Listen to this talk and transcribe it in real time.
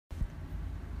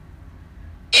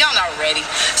Y'all not ready.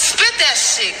 Spit that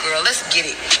shit, girl. Let's get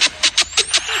it.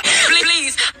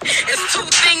 Please, it's two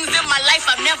things in my life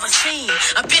I've never seen.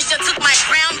 A bitch that took my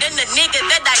crown, then the nigga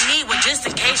that I need. Well, just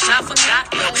in case I forgot,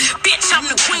 yo. Bitch, I'm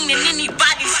the queen and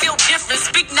anybody's still different.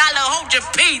 Speak Nala, hold your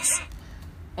peace.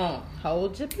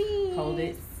 Hold your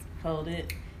peace. Hold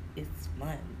it. It's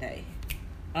Monday.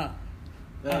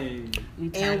 Hey.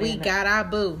 And we got our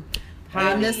boo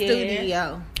in the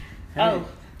studio. Hey. Oh,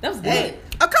 that was good. Hey.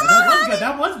 Oh, come on.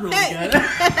 That was really good.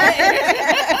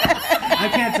 I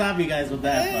can't top you guys with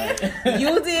that, but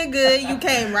You did good. You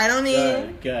came right on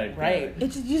in. Good. Right. It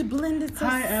just, you blended so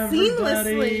Hi, everybody.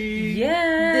 seamlessly.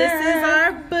 Yeah. This is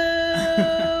our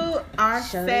boo. Our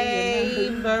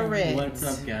favorite. What's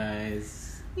up, guys?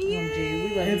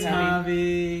 Yay. It's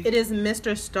Javi. It is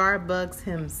Mr. Starbucks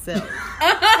himself.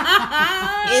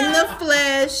 In the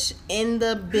flesh, in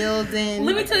the building.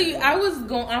 Let me tell you, I was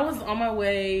on my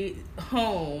way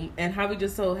home, and Javi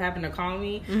just so happened to call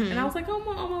me, and I was like, "Oh, I'm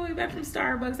on my way back from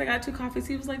Starbucks. I got 2 coffees."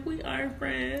 He was like, "We are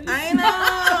friends." I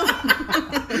know.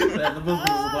 The book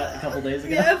was what, a couple days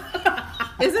ago?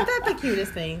 Isn't that the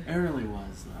cutest thing? It really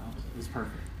was, though. It was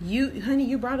perfect. Honey,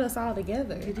 you brought us all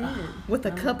together. You did. With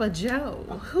a cup of Joe.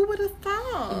 Who would have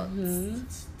thought?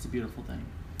 It's a beautiful thing.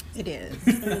 It is.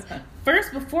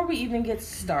 First, before we even get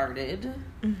started,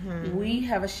 we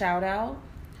have a shout out.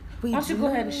 Why don't you go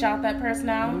ahead and shout that person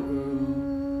out?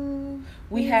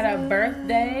 We had a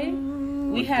birthday.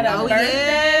 We had a birthday.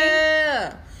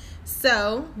 Yeah.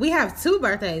 So, we have 2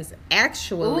 birthdays,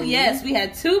 actually. Oh, yes, we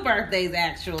had 2 birthdays,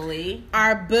 actually.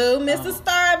 Our boo, Mr.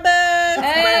 Starbucks.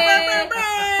 Hey,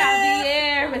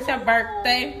 Javier, it's your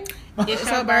birthday. It's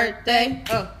your birthday.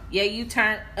 Yeah, you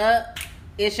turned up.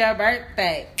 It's your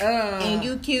birthday. And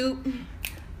you cute.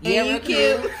 Yeah, and you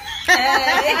cute.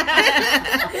 Hey.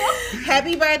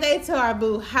 Happy birthday to our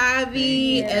boo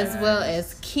Javi, as well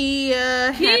as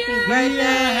Kia. Happy birthday.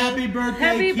 Happy birthday,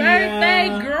 Happy Kia.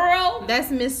 birthday, girl. That's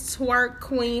Miss Twerk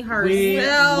Queen herself, We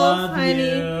love honey.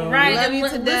 you. Right, Love and you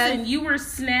to death. listen, you were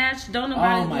snatched. Don't Oh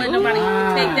my let nobody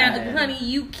God. take that. Honey,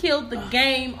 you killed the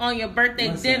game on your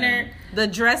birthday dinner. The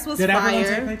dress was Did everyone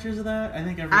take fire. pictures of that? I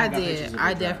think everyone I got pictures did. of the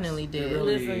I dress. definitely It did.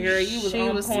 really- Listen, girl, you was She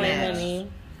on was point, snatched.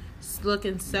 honey.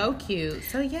 Looking so cute.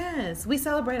 So yes, we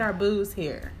celebrate our boos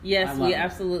here. Yes, I love we it.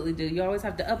 absolutely do. You always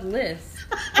have to uplift.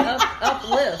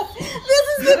 Uplift.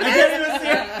 This is the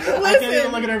I can't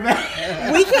even look at her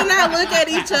back. We cannot look at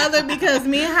each other because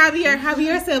me and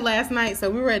Javier said last night, so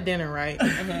we were at dinner, right?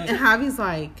 And Javi's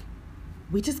like,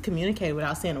 we just communicated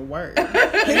without saying a word.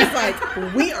 He's like,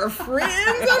 we are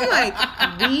friends. I'm like,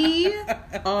 we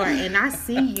are, and I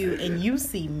see you and you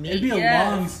see me. It'd be a Yes.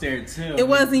 long stare too. It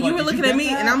was, and you Like, were did looking get at me,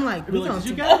 that? and I'm like, I'd be we "Did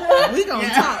you gonna get that?" we gonna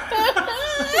Yeah.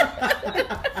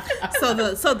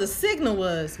 talk. So the signal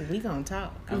was, we gonna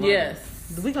talk. I love Yes.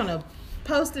 We gonna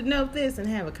Post-it note this and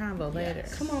have a combo later.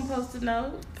 Come on, Post-it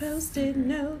note. Post-it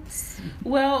notes.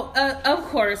 Well, of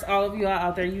course, all of you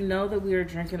out there, you know that we are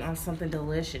drinking on something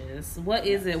delicious. What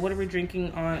is it? What are we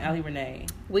drinking on, Ali Renee?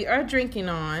 We are drinking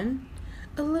on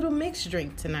a little mixed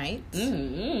drink tonight.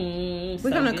 We're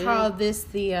gonna call this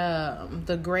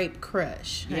the Grape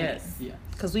Crush. Yes. Yeah.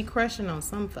 Because we crushing on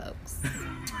some folks.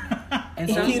 And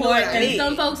You know what I mean.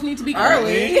 some folks need to be Are crushed.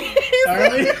 we?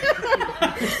 Are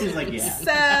we? She's like, yeah.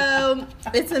 So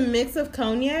it's a mix of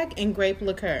cognac and grape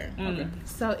liqueur. Okay.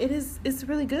 So it's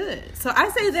really good. So I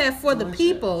say that for the Delicious.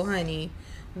 people, honey,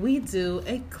 we do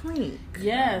a clink.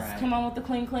 Yes, All right. come on with the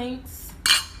clink clinks.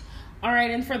 All right,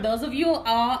 and for those of you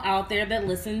all out there that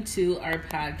listen to our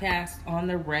podcast on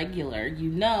the regular, you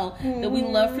know that we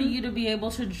love for you to be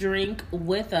able to drink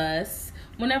with us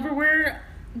whenever we're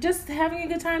just having a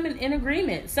good time and in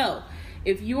agreement. So,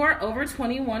 if you are over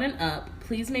 21 and up,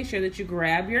 please make sure that you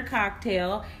grab your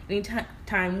cocktail.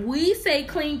 Anytime we say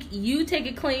clink, you take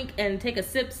a clink and take a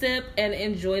sip and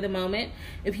enjoy the moment.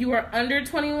 If you are under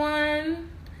 21,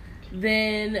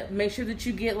 then make sure that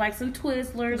you get like some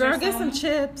Twizzlers. Girl, or get some something.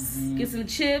 chips. Get some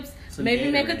chips. Some Maybe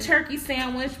make a Gatorade. turkey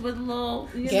sandwich with a little.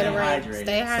 Get know, right. hydrated. Stay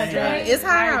Stay hydrated. hydrated. It's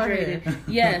hot out here. hydrated.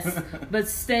 Yes, but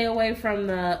stay away from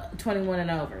the 21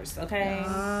 and overs. Okay.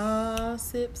 Oh,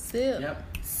 sip. Yep.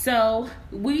 So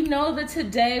we know that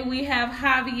today we have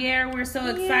Javier. We're so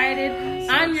excited. Yay.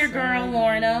 I'm your girl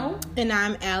Lorno, And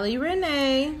I'm Ali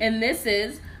Renee. and this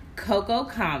is Coco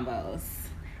Combos,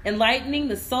 enlightening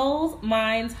the souls,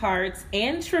 minds, hearts,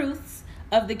 and truths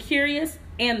of the curious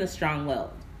and the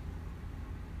strong-willed.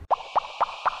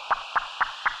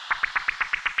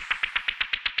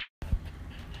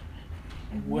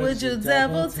 Would you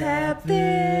double tap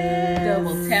this?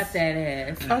 Double tap that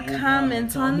ass. Or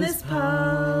comment on this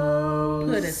post?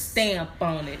 Put a stamp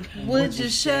on it. Would you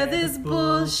share this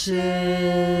bullshit?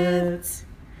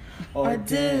 or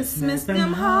dismiss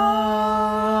them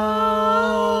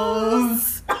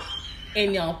hoes.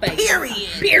 In your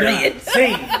face. Period.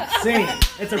 Yeah, sing.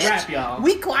 It's a rap, y'all.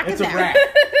 We clock It's it a down. rap.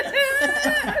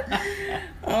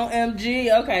 OMG.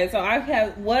 Okay, so I've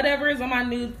had whatever is on my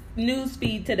news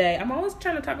feed today. I'm always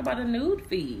trying to talk about a nude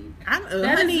feed.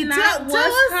 That Honey, is not tell what's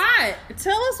us. hot.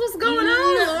 Tell us what's going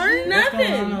on, Lauren. Nothing.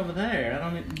 What's going on over there? I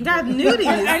don't need... Got nudies.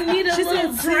 I need a She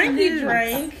little said drinky nudes.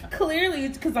 drink. Clearly,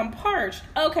 it's because I'm parched.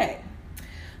 Okay.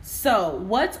 So,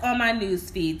 what's on my news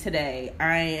feed today?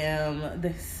 I am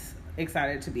this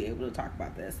excited to be able to talk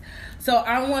about this. So,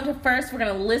 I want to first, we're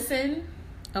going to listen.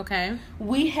 Okay.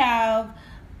 We have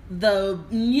the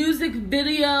music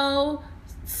video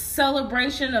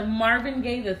celebration of Marvin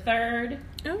Gaye III.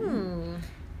 Ooh.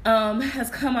 Has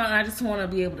come out, and I just want to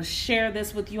be able to share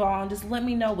this with you all and just let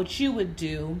me know what you would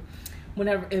do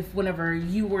whenever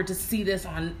you were to see this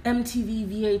on MTV,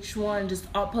 VH1, just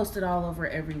I'll post it all over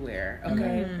everywhere.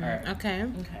 Okay. All right. Okay.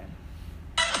 Okay.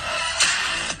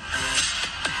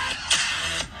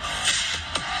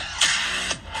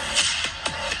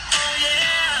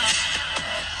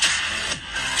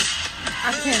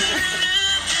 I can't.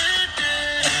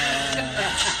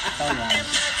 Hold on.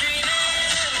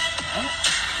 Oh.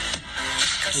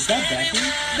 Is that Becky?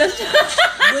 That's just,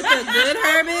 With a good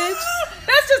Herbage.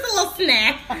 that's just a little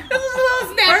snack. That's just a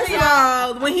little snack. First of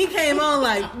all, when he came on,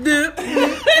 like,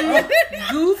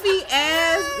 goofy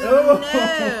ass. No.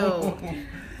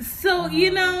 So, you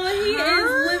know, he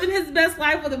is living his best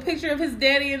life with a picture of his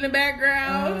daddy in the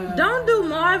background. Don't do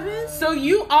Marvin. So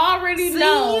you already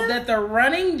know Senior? that the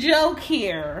running joke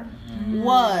here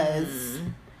was,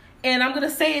 and I'm gonna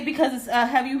say it because it's,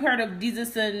 have you heard of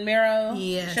Desus and Mero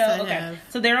Yes, show? I Okay, have.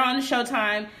 so they're on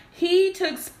Showtime. He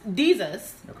took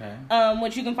Desus, Okay.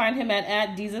 which you can find him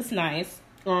at Desus Nice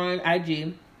on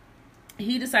IG.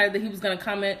 He decided that he was gonna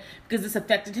comment because this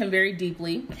affected him very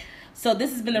deeply. So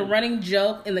this has been a running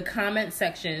joke in the comment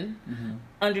section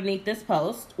underneath this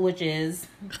post, which is,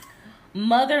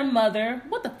 mother,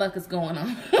 what the fuck is going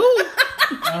on? Oh.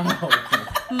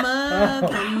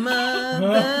 Mother.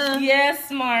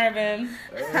 Yes, Marvin.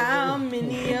 How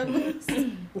many of us?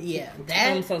 Yeah,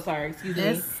 I'm so sorry. Excuse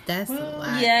me. that's a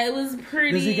lot. Yeah, it was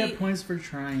pretty. Does he get points for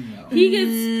trying, though? He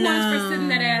gets points for sitting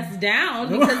that ass down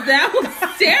because that was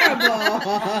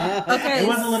terrible. Okay, It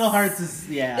was a little hard to...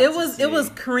 Yeah. It to was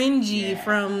see. cringy Yeah.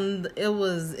 from it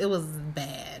was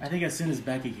bad. I think as soon as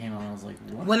Becky came on, I was like,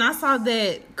 what? When I saw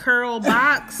that curl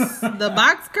box, the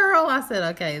box curl, I said,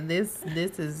 okay, this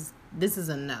is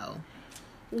a no.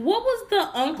 What was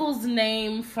the uncle's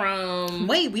name from?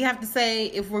 Wait, we have to say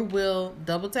if we will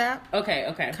double tap,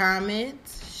 Okay. comment,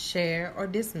 share, or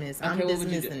dismiss. I'm Okay, what would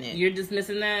you dismissing do? it. You're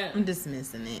dismissing that? I'm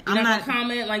dismissing it. You're I'm not not. gonna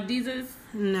comment like Jesus?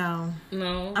 No,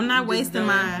 No. I'm not You just wasting don't?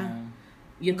 my.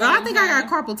 You Girl, I think I got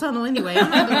carpal tunnel anyway. I'm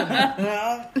not doing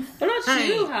that. What about Hey.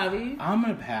 you, Javi? I'm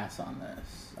going to pass on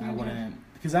this. I wouldn't...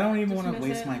 Because I don't even want to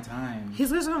Dismiss waste it? my time. He's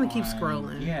just gonna keep on-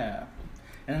 scrolling. Yeah.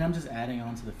 And then I'm just adding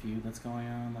on to the feud that's going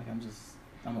on. Like,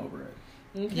 I'm over it.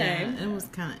 Okay. Yeah, it was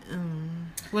kind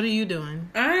of. What are you doing?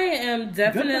 I am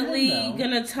definitely though.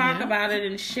 gonna talk Yeah. about it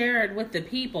and share it with the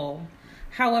people.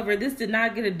 However, this did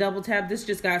not get a double tap. This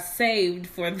just got saved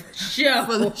for the show.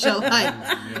 For the show, like,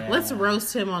 Yeah. let's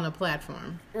roast him on a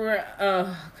platform.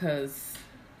 Cause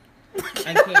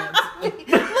I can't. Look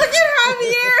at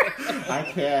Javier. I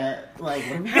can't, like...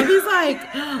 What And he's like,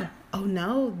 oh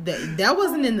no, that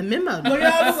wasn't in the memo.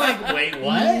 I was like, wait,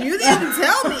 what? You didn't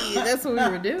tell me that's what we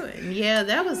were doing. Yeah,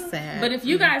 that was sad. But if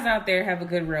you guys out there have a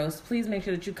good roast, please make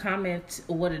sure that you comment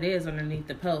what it is underneath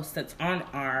the post that's on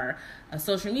our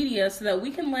social media so that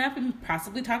we can laugh and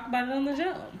possibly talk about it on the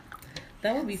show.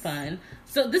 That would be fun.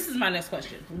 So this is my next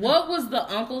question. What was the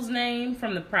uncle's name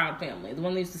from the Proud Family? The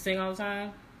one that used to sing all the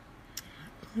time?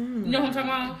 You know what I'm talking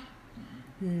about?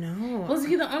 No. Was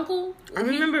he the uncle? I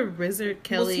remember Wizard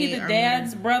Kelly. Was he the I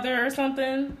dad's brother or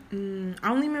something? I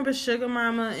only remember Sugar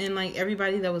Mama and like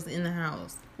everybody that was in the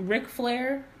house. Ric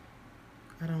Flair?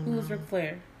 I don't Who know. was Ric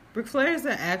Flair? Ric Flair is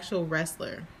an actual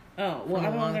wrestler. Oh, well, From a I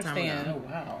don't long time understand. Oh,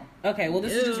 wow. Okay, well,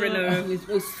 this is just written Ew. on. Please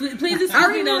excuse I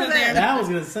me, remember those that. there. That was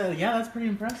going to say, yeah, that's pretty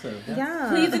impressive. That's- Yeah.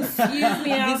 Please excuse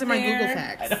me out These are my there. Google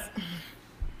facts.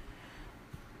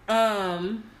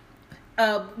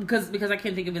 Because I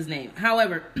can't think of his name.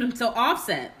 However, so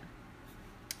Offset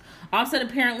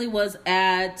apparently was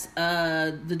at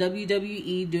the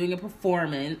WWE doing a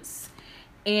performance,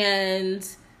 and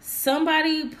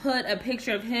somebody put a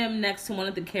picture of him next to one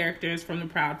of the characters from the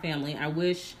Proud Family. I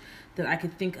wish that I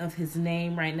could think of his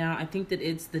name right now. I think that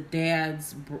it's the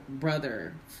dad's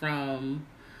brother from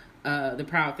the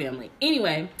Proud Family.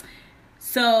 Anyway,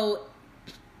 so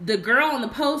the girl on the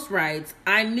post writes,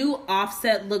 I knew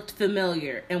Offset looked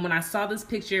familiar, and when I saw this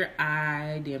picture,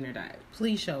 I damn near died.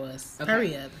 Please show us. Okay.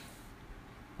 Hurry up.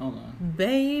 Hold on.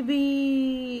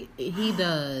 Baby, he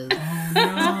does.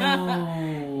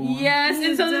 No. Yes,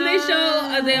 and so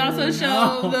then they also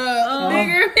show the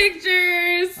bigger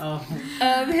pictures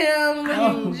of him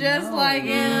looking just like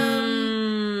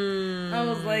him. I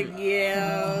was like,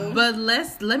 yeah. But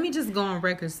let me just go on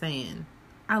record saying,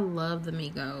 I love the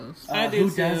Migos. I do Who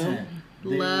too. doesn't?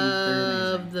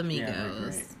 Love the they're amazing. Yeah, they're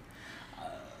Migos. great.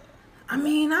 I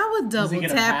mean, I would Does he double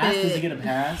get a tap pass? it. Does he get a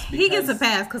pass? He gets a Because-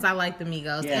 pass because I like the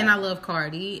Migos Yeah. and I love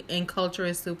Cardi and Culture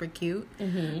is super cute.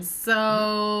 Mm-hmm.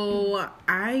 So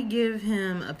I give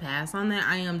him a pass on that.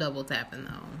 I am double tapping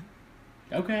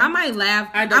though. Okay. I might laugh.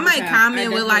 I I double might tap. comment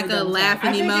I with like a definitely double tap.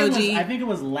 laughing emoji. I think it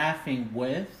was laughing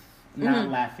with, not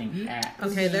laughing at.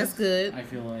 Okay, that's good. I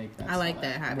feel like that's I like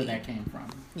that hobby. where that came from.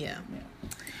 Yeah.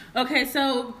 Yeah. Okay,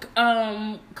 so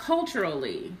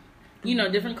culturally, you know,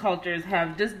 different cultures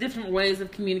have just different ways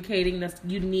of communicating that's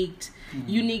unique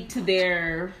to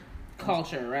their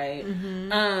culture, right?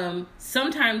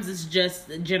 Sometimes it's just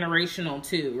generational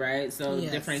too, right? So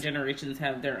Yes. different generations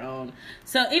have their own.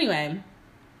 So anyway,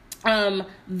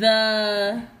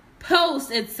 the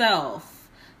post itself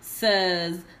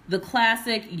says the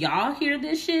classic, y'all hear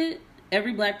this shit?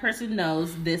 Every black person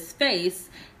knows this face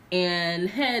and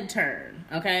head turn.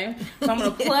 Okay, so I'm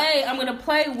gonna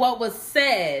play what was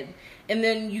said, and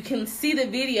then you can see the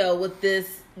video with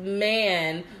this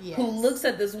man who Yes. looks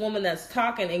at this woman that's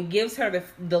talking and gives her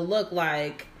the look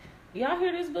like, y'all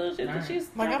hear this bullshit that she's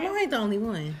Like talking? I'm not the only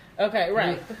one. Okay,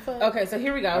 right. What the fuck? Okay, so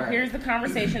here we go. All right. Here's the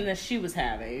conversation that she was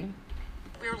having.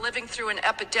 We're living through an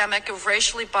epidemic of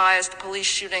racially biased police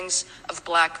shootings of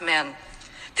black men.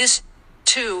 This,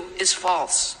 too, is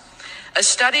false. A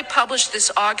study published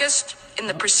this August in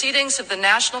the Proceedings of the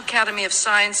National Academy of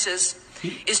Sciences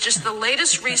is just the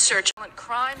latest research on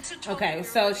crimes. Okay,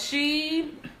 so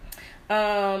she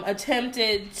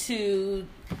attempted to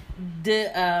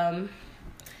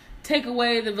take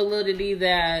away the validity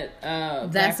that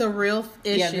That's black- a real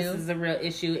issue. Yeah, this is a real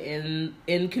issue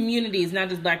in communities, not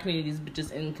just black communities, but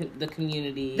just in the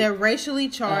community. They're racially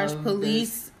charged Of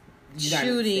police this United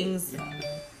shootings States.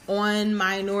 on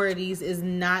minorities is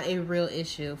not a real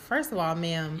issue. First of all,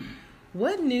 ma'am,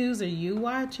 what news are you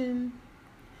watching?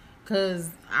 Because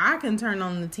I can turn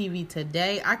on the TV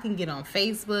today. I can get on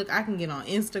Facebook. I can get on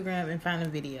Instagram and find a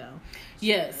video.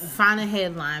 Yes. Find a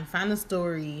headline. Find a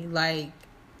story. Like,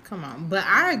 come on. But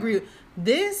I agree.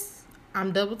 This,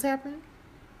 I'm double tapping.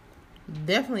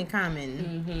 Definitely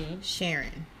commenting.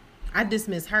 Sharing. I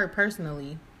dismiss her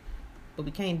personally. But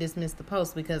we can't dismiss the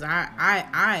post because I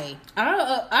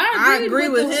agree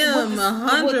with him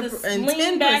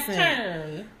 110%.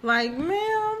 Turn. Like,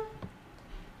 ma'am,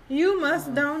 you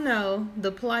must don't know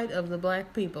the plight of the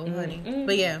black people, honey.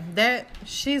 But yeah,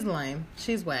 she's lame.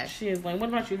 She's whack. She is like, what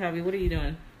about you, Javi? What are you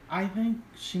doing? I think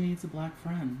she needs a black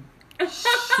friend.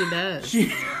 She does. She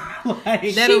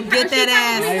like That'll get that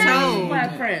probably ass has told.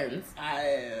 black friends.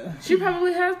 She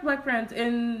probably has black friends,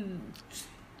 and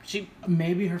she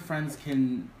maybe her friends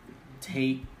can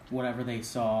take whatever they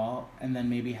saw and then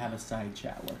maybe have a side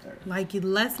chat with her. Like,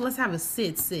 let's have a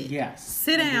sit. Yes.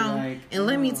 Sit And be down like, and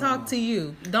let me "Oh." talk to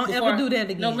you. Don't before- ever do that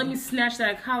again. No, let me snatch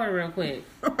that collar real quick,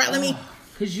 Right, let me.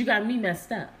 cause you got me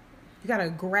messed up, You gotta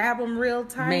grab them real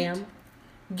tight, ma'am.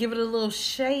 Give it a little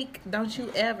shake. Don't you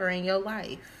ever in your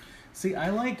life. See, I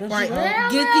like Right.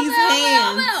 Chel- Get these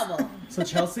hands. So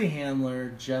Chelsea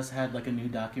Handler just had like a new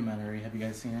documentary. Have you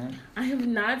guys seen it? I have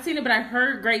not seen it, but I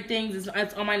heard great things.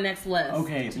 It's on my next list.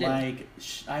 Okay, to do. like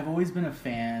I've always been a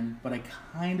fan, but I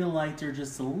kind of liked her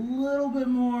just a little bit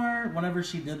more whenever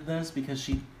she did this because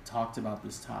she talked about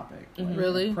this topic. Like,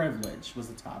 Really? privilege was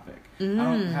the topic. I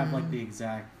don't have like the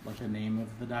exact the name of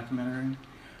the documentary,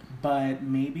 but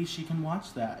maybe she can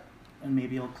watch that and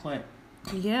maybe it'll click.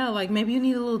 Yeah, like maybe you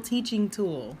need a little teaching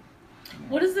tool.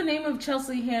 What is the name of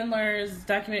Chelsea Handler's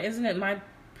document? Isn't it My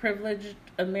Privileged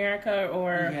America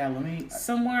or Yeah, let me.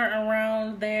 somewhere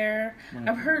around there? Let me-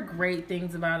 I've heard great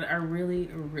things about it. I really,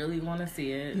 really want to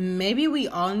see it. Maybe we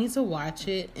all need to watch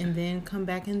it and then come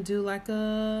back and do like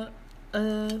a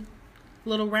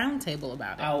little round table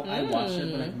about it. I watched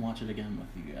it, but I can watch it again with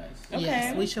you guys. Okay.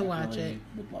 Yes, we should I watch really it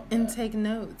would love and that. take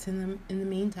notes in the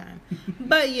meantime.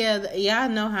 But yeah, I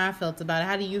know how I felt about it.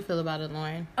 How do you feel about it,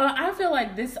 Lauren? I feel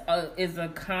like this is a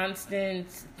constant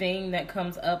thing that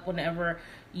comes up whenever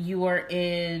you are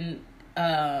in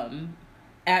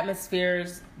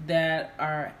atmospheres that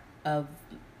are of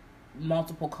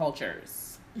multiple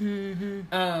cultures.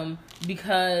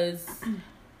 Because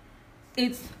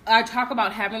I talk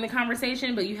about having the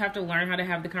conversation, but you have to learn how to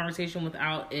have the conversation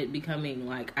without it becoming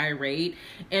like irate.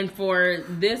 And for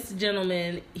this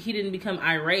gentleman, he didn't become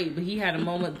irate, but he had a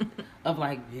moment of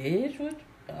like, bitch, what?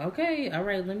 Okay, all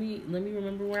right, let me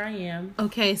remember where I am.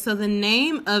 Okay, so the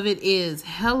name of it is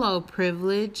Hello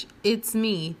Privilege. It's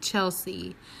me,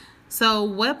 Chelsea. So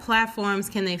what platforms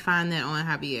can they find that on,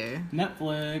 Javier?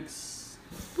 Netflix.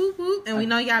 Boop, boop. And we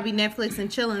know y'all be Netflix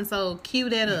and chilling, so cue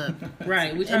that up.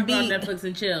 Right, we talk about Netflix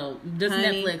and chill. Just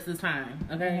Honey. Netflix is time,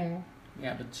 okay?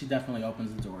 Yeah, but she definitely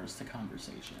opens the doors to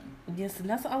conversation. Yes, and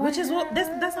that's all. Which is what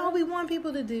that's all we want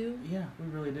people to do. Yeah, we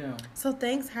really do. So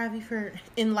thanks, Javi, for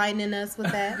enlightening us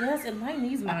with that. Yes, enlighten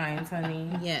these minds, honey.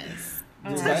 Yes.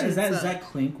 Is that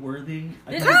clink worthy?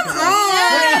 This Come is- on!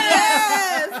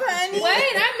 Yes, honey.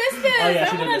 Wait, I missed this. Oh, yeah, I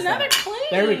she want did miss another that. clean.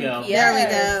 There we go. There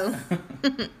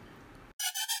we go.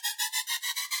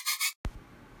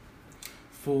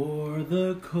 For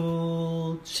the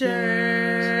culture.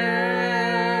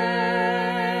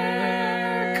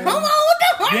 Come on with the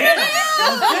Yeah,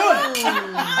 let's do it.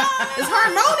 It's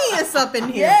harmonious up in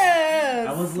here. Yes.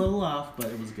 I was a little off, but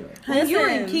it was good. Honey, you're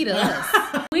in Listen. key to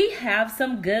us. We have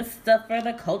some good stuff for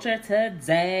the culture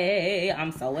today.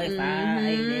 I'm so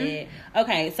excited.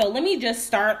 Okay, so let me just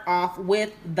start off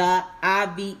with the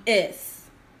obvious.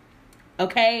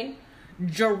 Okay?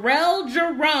 Jarrell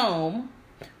Jerome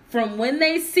from When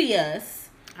They See Us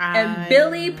and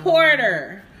Billy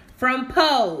Porter from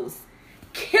Pose.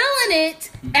 Killing it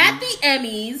at the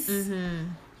Emmys.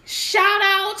 Shout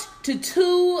out to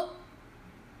two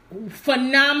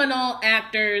phenomenal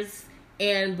actors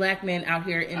and black men out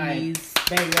here in these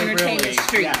entertainment really,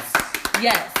 streets.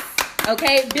 Yes.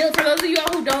 Okay, Bill. For those of you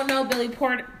all who don't know, Billy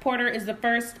Porter is the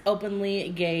first openly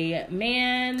gay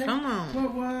man Come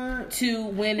on. What? to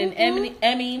win an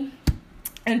Emmy,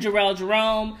 and Jarrell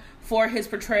Jerome for his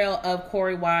portrayal of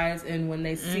Corey Wise in When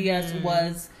They See Us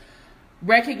was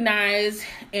recognized,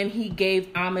 and he gave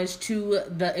homage to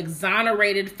the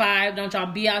Exonerated Five. Don't y'all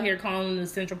be out here calling them the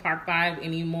Central Park Five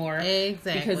anymore.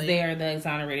 Exactly. Because they are the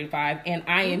Exonerated Five, and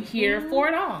I am here for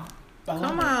it all.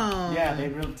 Come on. Yeah, they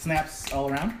really snaps all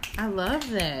around. I love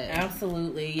that.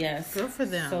 Absolutely, yes. Good for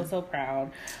them. So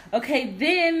proud. Okay,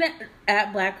 then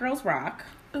at Black Girls Rock.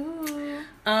 Ooh.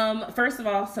 First of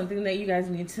all, something that you guys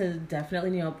need to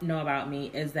definitely know about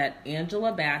me is that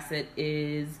Angela Bassett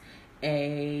is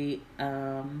an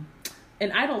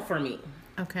idol for me.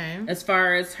 Okay. As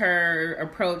far as her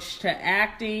approach to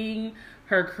acting,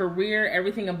 her career,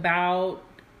 everything about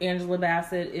Angela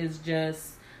Bassett is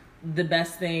just the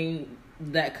best thing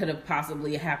that could have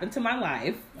possibly happened to my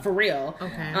life, for real.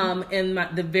 Okay. And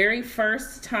the very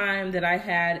first time that I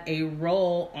had a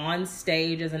role on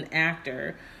stage as an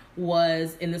actor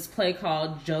was in this play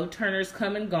called Joe Turner's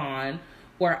Come and Gone,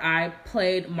 where I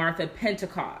played Martha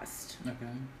Pentecost. Okay.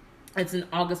 It's an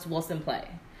August Wilson play.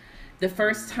 The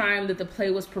first time that the play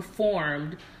was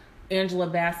performed, Angela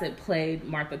Bassett played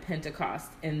Martha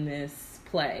Pentecost in this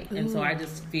play. And so I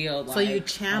just feel like... So you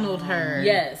channeled her.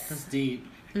 Yes. That's deep.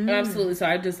 Absolutely. So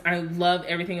I love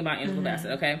everything about Angela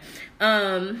Bassett, okay?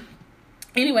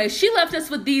 Anyway, she left us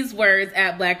with these words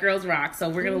at Black Girls Rock, so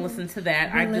we're going to listen to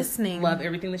that. I just love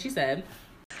everything that she said.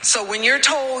 So when you're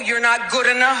told you're not good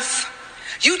enough,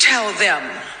 you tell them,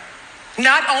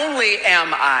 not only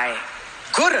am I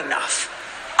good enough,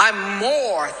 I'm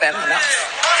more than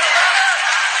enough.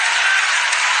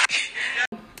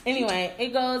 Anyway,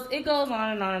 it goes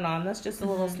on and on and on. That's just a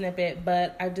little snippet,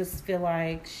 but I just feel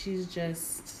like she's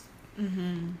just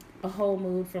a whole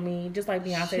mood for me, just like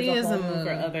Beyonce She is is a a whole mood mood.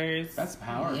 for others. That's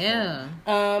powerful. Yeah.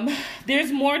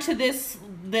 There's more to this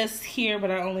here,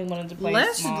 but I only wanted to play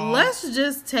small. Let's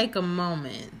just take a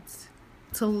moment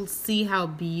to see how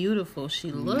beautiful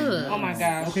she looks. Oh my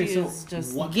gosh, Okay, she so is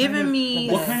just what Giving kind of- me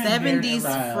what kind of 70s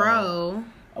hairstyle? fro.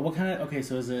 What kind of? Okay,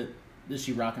 so is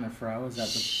she rocking a fro? Is that the?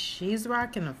 She's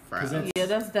rocking a fro. 'Cause it's- yeah,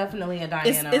 that's definitely a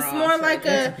Diana It's Ross more right like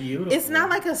there. It's beautiful. it's not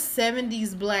like a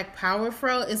 70s black power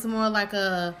fro. It's more like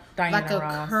a Diana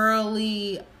Ross.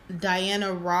 curly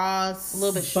Diana Ross. A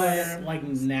little bit shorter. But like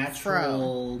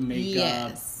natural makeup,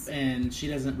 Yes. and she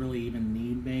doesn't really even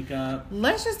need makeup.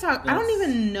 Let's just talk. I don't That's-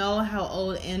 even know how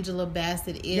old Angela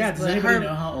Bassett is. Yeah, does but anybody her,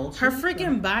 know how old she her is?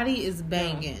 freaking body is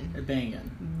banging.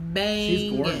 Banging. Banging.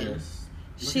 She's gorgeous.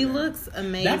 Look She at her. looks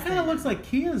amazing. That kind of looks like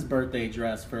Kia's birthday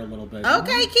dress for a little bit.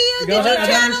 Okay, Kia, Go did you ahead,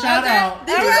 channel? another shout okay. out.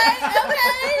 Did you,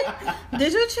 okay.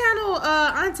 Did you channel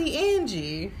Auntie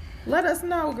Angie? Let us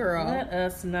know, girl. Let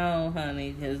us know,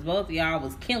 honey, because both of y'all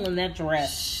was killing that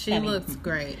dress. She honey. looks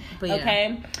great. But yeah.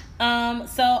 Okay.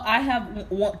 So I have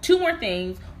two more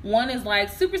things. One is like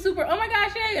super, oh my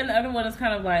gosh, yay. And the other one is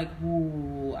kind of like,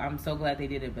 ooh, I'm so glad they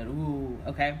did it. But ooh,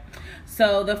 okay.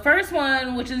 So the first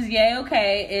one, which is yay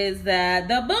okay, is that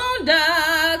the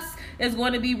Boondocks is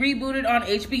going to be rebooted on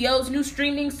HBO's new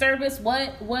streaming service.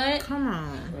 What? Come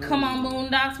on,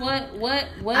 Boondocks. What?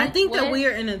 I think that we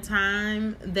are in a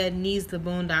time that needs the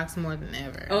Boondocks more than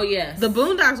ever. Oh yes, the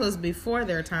Boondocks was before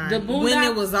their time. The Boondocks when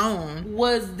it was on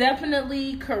was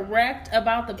definitely correct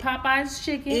about the Popeyes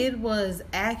chicken. It was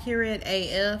accurate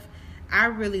AF. I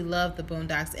really love the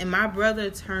Boondocks, and my brother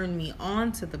turned me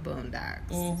on to the Boondocks.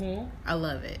 Mm-hmm. I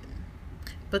love it.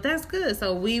 But that's good.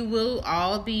 So we will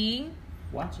all be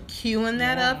queuing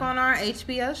that up on our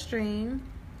HBO stream.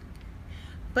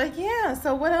 But yeah,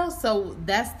 so what else? So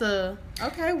that's the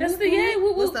okay. That's the yay.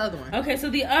 What's the other one? Okay, so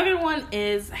the other one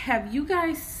is: have you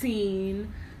guys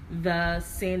seen the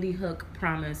Sandy Hook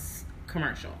Promise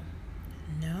commercial?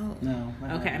 No.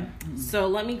 Okay, so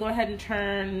let me go ahead and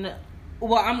turn.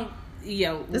 Well,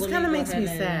 this kind of makes me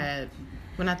sad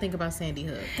when I think about Sandy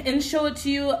Hook. And show it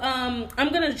to you. I'm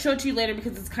gonna show it to you later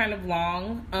because it's kind of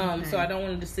long. So I don't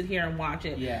want to just sit here and watch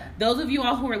it. Yeah. Those of you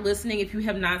all who are listening, if you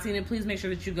have not seen it, please make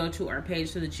sure that you go to our page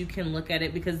so that you can look at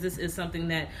it, because this is something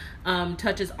that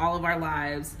touches all of our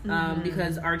lives.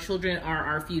 Because our children are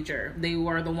our future. They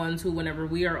are the ones who, whenever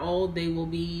we are old, they will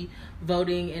be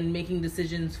voting and making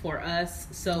decisions for us.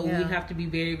 So we have to be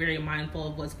very, very mindful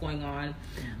of what's going on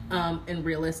and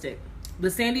realistic. The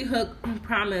Sandy Hook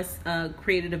Promise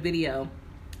created a video.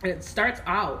 It starts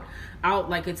out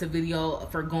like it's a video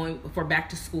for back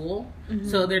to school.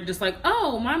 So they're just like,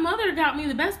 oh, my mother got me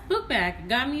the best book bag,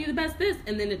 got me the best this,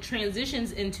 and then it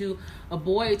transitions into a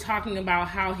boy talking about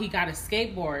how he got a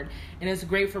skateboard and it's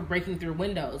great for breaking through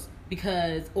windows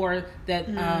because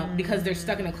they're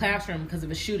stuck in a classroom because of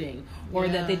a shooting, or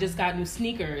that they just got new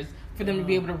sneakers for them to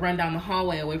be able to run down the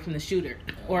hallway away from the shooter.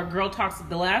 Or a girl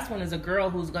the last one is a girl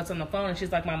who gets on the phone and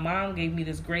she's like, my mom gave me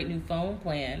this great new phone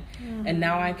plan and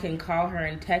now I can call her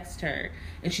and text her.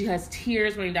 And she has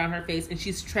tears running down her face and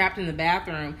she's trapped in the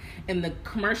bathroom, and the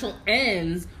commercial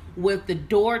ends with the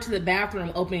door to the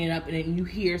bathroom opening up, and then you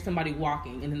hear somebody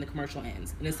walking, and then the commercial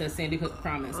ends and it says Sandy Hook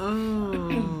Promise.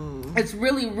 It's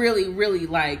really, really, really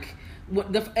like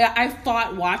I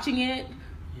thought watching it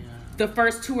the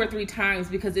first 2 or 3 times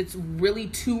because it's really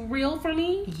too real for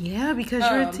me. Yeah, because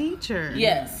you're a teacher.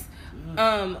 Yes.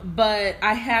 But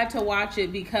I had to watch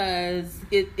it because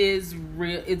it is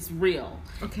real. It's real.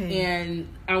 Okay. And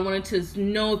I wanted to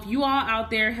know if you all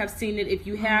out there have seen it. If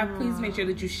you have, please make sure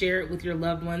that you share it with your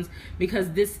loved ones,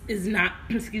 because this is not,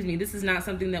 this is not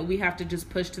something that we have to just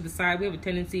push to the side. We have a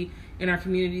tendency in our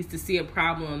communities to see a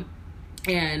problem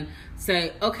and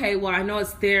say, okay, well, I know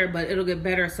it's there, but it'll get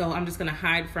better, so I'm just going to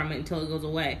hide from it until it goes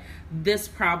away. This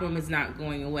problem is not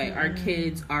going away. Our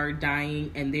kids are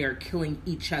dying, and they are killing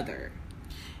each other.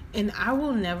 And I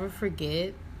will never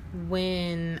forget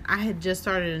when I had just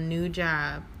started a new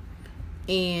job,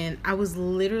 and I was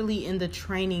literally in the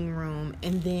training room,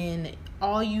 and then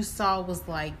all you saw was,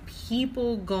 like,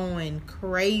 people going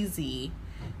crazy.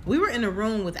 We were in a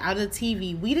room without a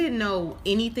TV. We didn't know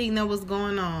anything that was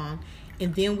going on.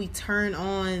 And then we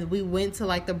went to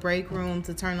like the break room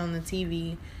to turn on the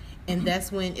TV. And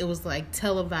that's when it was like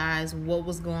televised what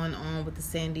was going on with the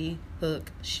Sandy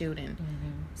Hook shooting.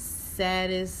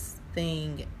 Saddest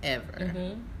thing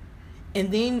ever.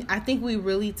 And then I think we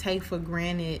really take for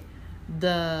granted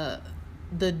the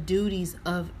duties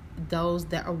of those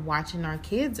that are watching our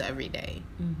kids every day.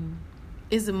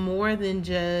 It's more than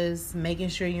just making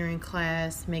sure you're in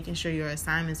class, making sure your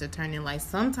assignments are turning. Like,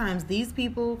 sometimes these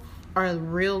people are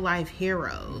real life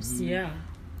heroes. Yeah.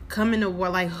 Coming to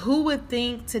work. Like, who would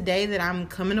think today that I'm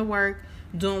coming to work,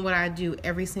 doing what I do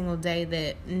every single day,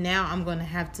 that now I'm going to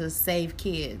have to save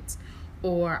kids,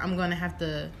 or I'm going to have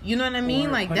to, you know what I mean?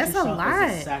 Or like, put that's a yourself lot.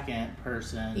 as a second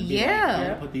person.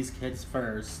 Put these kids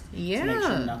first. To make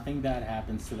sure nothing bad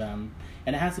happens to them.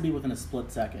 And it has to be within a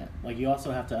split second. Like, you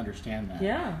also have to understand that.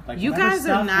 Yeah. Like, you guys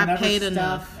are not paid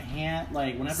enough.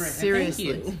 Whenever Seriously.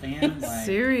 it hits the fan, like,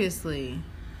 Seriously.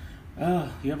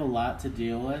 you have a lot to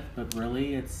deal with, but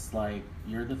really, it's like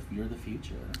you're the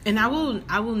future. And I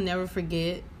will never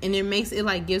forget. And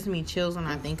it gives me chills when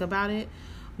I think about it.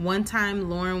 One time,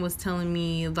 Lauren was telling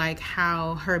me like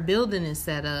how her building is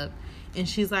set up, and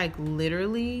she's like,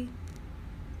 literally,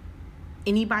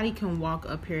 anybody can walk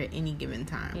up here at any given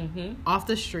time, off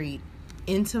the street,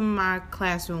 into my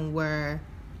classroom where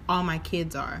all my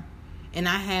kids are. And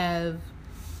I have,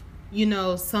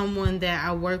 someone that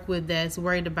I work with that's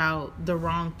worried about the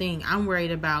wrong thing. I'm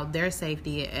worried about their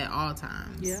safety at all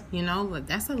times. Yeah.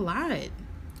 That's a lot.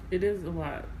 It is a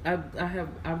lot.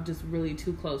 I'm just really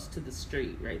too close to the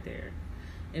street right there.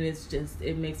 and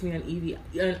it makes me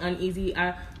uneasy.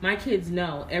 My kids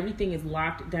know everything is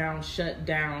locked down, shut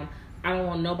down. I don't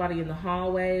want nobody in the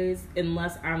hallways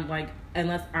unless I'm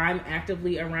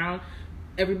actively around.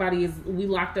 We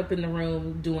locked up in the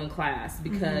room doing class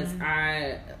because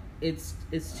it's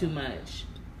too much.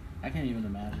 I can't even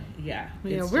imagine. Yeah.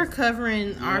 We're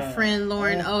covering our friend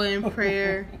Lauren O in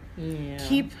prayer.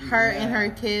 Keep her and her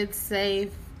kids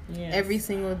safe every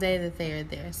single day that they are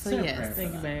there. So yes.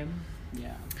 Thank you, babe.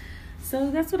 Yeah. So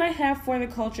that's what I have for the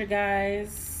culture,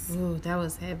 guys. Ooh, that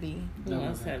was heavy. That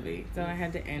was heavy. So I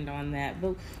had to end on that.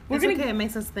 But it's okay. It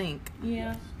makes us think.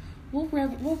 Yeah. We'll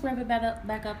rev it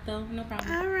back up though. No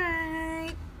problem. All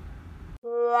right.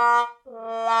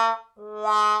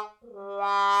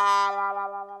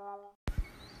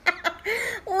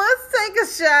 Let's take a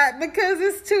shot because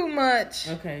it's too much.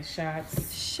 Okay,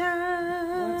 shots.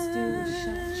 Shots. Let's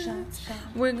do shots.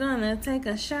 We're gonna take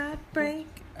a shot break.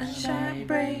 A shot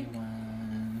break.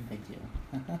 One. Thank you.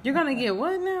 You're gonna get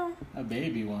what now? A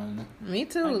baby one. Me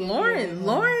too.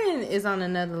 Lauren is on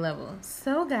another level.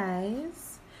 So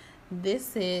guys,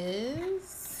 this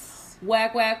is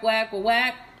whack whack whack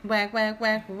whack. Whack, whack,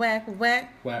 whack, whack,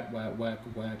 whack. Whack, whack, whack,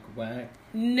 whack, whack.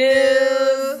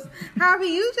 News. Harvey,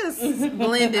 you just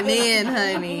blending in,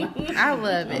 honey. I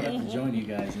love it. I'll have to join you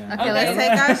guys now. Okay, let's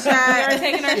take our shot. We're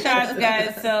taking our shots,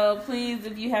 guys. So please,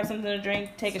 if you have something to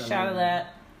drink, take a shot of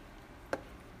that.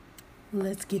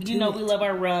 Let's get to it. You know we love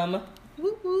our rum.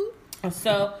 Woo woo.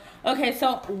 So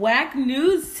whack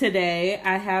news today.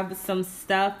 I have some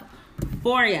stuff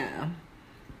for ya.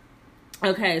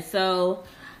 Okay, so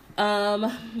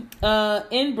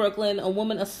in Brooklyn, a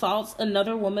woman assaults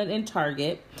another woman in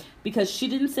Target because she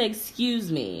didn't say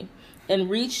excuse me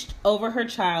and reached over her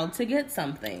child to get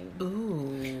something.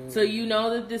 Ooh. So you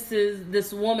know that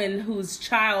this woman whose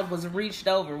child was reached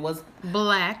over was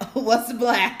black. Was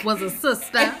a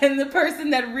sister. And the person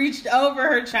that reached over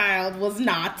her child was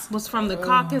not. Was from the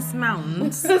Caucasus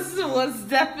Mountains. This was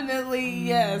definitely,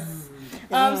 yes.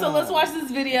 So let's watch this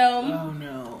video. Oh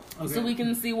no. Okay. So we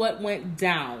can see what went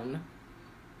down.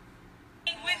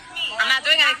 I'm not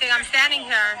doing anything. I'm standing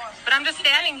here. But I'm just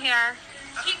standing here.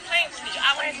 Keep playing with me.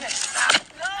 I want to stop.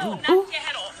 No, knock your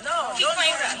head off. No, keep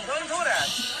playing with me. Don't do that.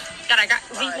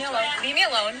 Leave me alone. Leave me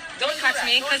alone. Don't touch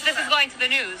me, because this is going to the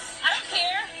news. I don't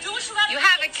care. Do what you gotta do. You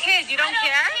have a kid. You don't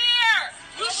care? I don't care.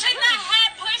 You should not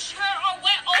have pushed her or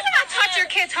went over her. I did not touch your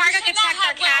kid. Target can check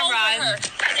their cameras.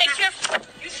 Take care.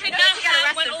 You should not get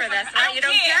have went arrested over for this, her. right? You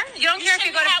don't care? You don't care if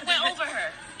you go to went over her.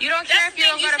 You don't care if you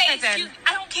don't go to prison.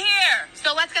 I don't care.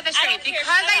 So let's get this I straight. don't care.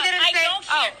 Because I didn't say. don't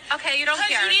care. Oh, okay. You don't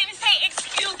care. Because you didn't say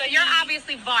excuse me. So you're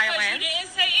obviously violent. Because you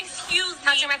didn't say excuse me.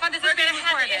 Touching my phone. This is We're being gonna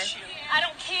have an recorded. issue. I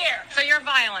don't care. So you're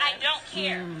violent. I don't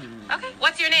care. Okay.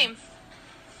 What's your name?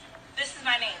 This is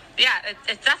my name. Yeah,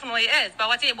 it definitely is.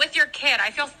 But with your kid? I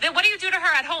feel. What do you do to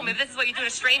her at home if this is what you do to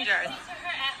strangers?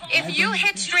 If you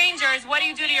hit strangers, what do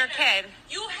you do to your kid?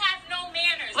 You have no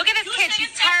manners. Look at this kid. She's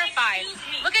terrified.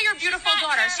 Look at your beautiful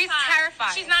daughter. She's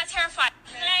terrified. She's not terrified.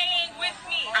 Playing with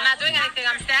me. I'm not doing anything.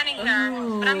 I'm standing here.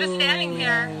 But I'm just standing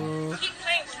here. Keep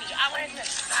playing with me. I want to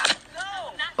stop.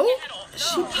 No. Oh,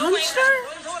 she punched her?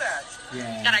 Don't do that.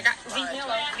 Yeah. Leave me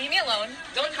alone. Leave me alone.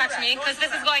 Don't touch me, because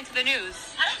this is going to the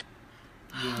news.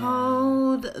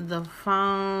 Hold the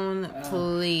phone,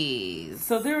 please.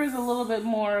 So there is a little bit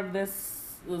more of this.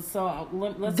 So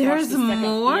let's There's watch the second,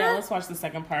 more? Yeah, let's watch the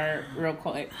second part real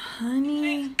quick.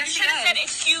 Honey. You should have said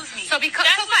excuse me. So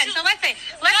fine. So let's say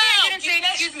I didn't say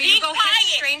excuse me. You go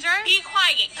hit strangers. Be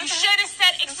quiet. You should have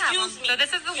said excuse me. So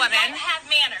this is the You woman. don't have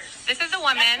manners. This is the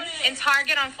woman in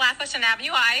Target on Flatbush and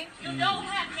Avenue I. You don't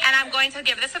have manners. And I'm going to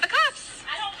give this to the cops.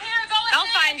 I don't care. Go ahead. They'll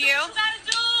find you. Do what you gotta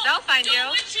do. They'll find do you.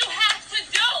 what you have to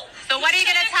do. So what are you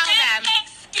gonna tell them?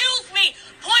 Excuse me.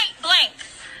 Point blank.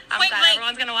 I'm Point glad blank.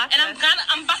 everyone's gonna watch And this.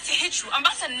 I'm about to hit you. I'm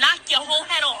about to knock your whole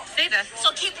head off. Say this.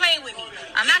 So keep playing with me.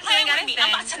 I'm not Keep playing doing with me. anything.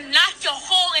 I'm about to knock your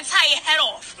whole entire head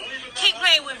off. Keep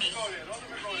playing with me.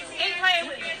 Keep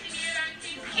playing with me.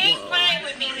 Keep playing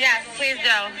with me. Yes, please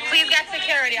do. Please get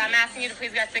security. I'm asking you to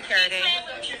please get security.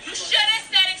 You should have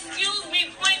said excuse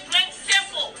me. Point blank.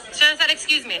 Simple. Should have said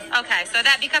excuse me. Okay, so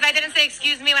that because I didn't say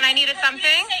excuse me when I needed something.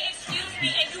 You didn't say excuse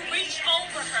me and you reached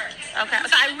over her. Okay,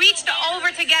 so I reached over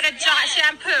to get a You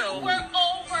shampoo. were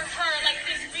over her like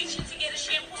this, reaching to get a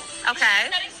shampoo. Okay.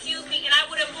 You said excuse me, and I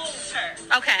would have moved her.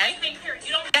 Okay. You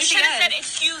Yes, she should have is. said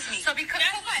excuse me. So because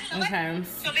Okay.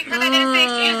 so because I didn't say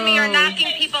excuse me, you're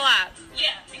knocking people up.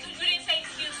 Yeah, because you didn't say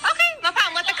excuse me. Okay, no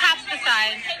problem. Let the cops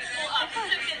decide.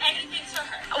 Anything to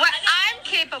her. What I'm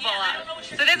capable of.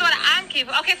 So this is what I'm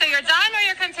capable. Okay, so you're done or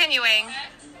you're continuing?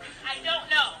 I don't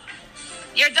know.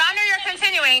 You're done or you're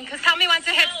continuing? Because tell me when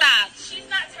to hit stop. She's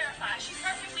not terrified. She's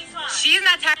perfectly fine. She's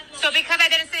not terrified. So because I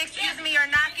didn't say excuse me, you're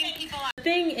knocking people out. The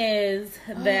thing is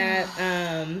that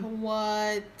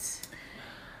what?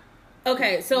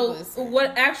 Okay, so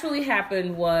what actually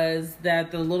happened was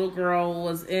that the little girl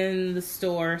was in the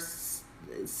store,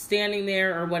 standing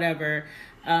there or whatever.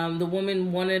 The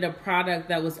woman wanted a product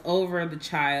that was over the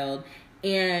child.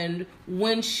 And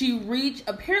when she reached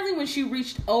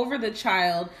over the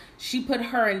child, she put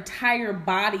her entire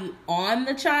body on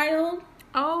the child.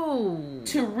 Oh.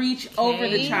 To reach over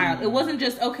the child. It wasn't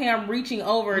just, okay, I'm reaching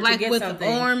over to get something. Like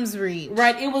with arm's reach.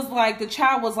 Right. It was like the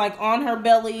child was like on her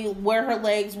belly where her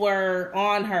legs were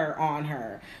on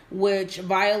her, which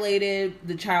violated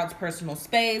the child's personal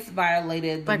space,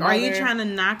 violated the mother. Are you trying to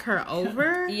knock her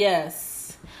over?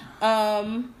 Yes.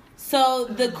 So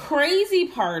the crazy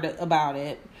part about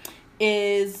it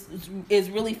is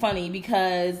really funny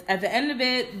because at the end of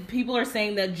it, people are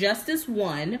saying that justice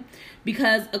won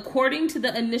because according to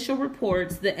the initial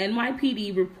reports, the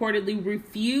NYPD reportedly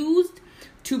refused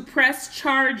to press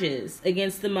charges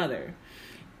against the mother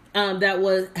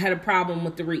that had a problem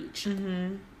with the reach.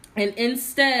 Mm-hmm. And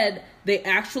instead, they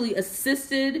actually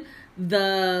assisted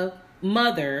the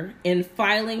mother in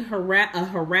filing a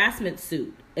harassment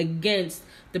suit against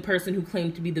the person who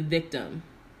claimed to be the victim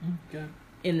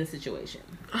in the situation.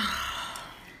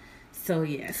 So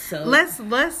yes, let's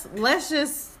wait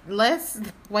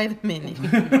a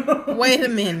minute. Wait a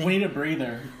minute. We need a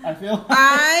breather.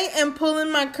 I am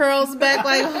pulling my curls back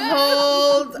like,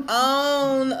 hold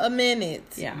on a minute.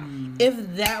 Yeah.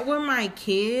 If that were my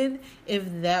kid, if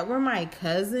that were my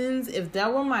cousins, if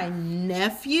that were my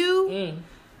nephew,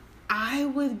 I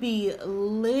would be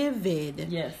livid.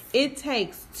 Yes. It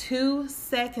takes 2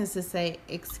 seconds to say,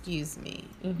 excuse me.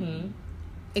 Mm-hmm.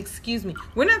 Excuse me.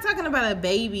 We're not talking about a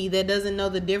baby that doesn't know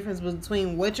the difference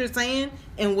between what you're saying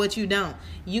and what you don't.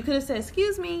 You could have said,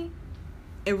 excuse me,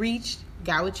 and reached,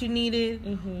 got what you needed.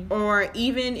 Mm-hmm. Or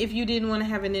even if you didn't want to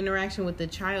have an interaction with the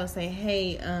child, say,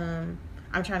 hey, I'm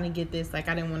trying to get this. Like,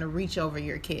 I didn't want to reach over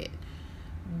your kid.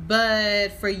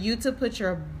 But for you to put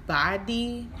your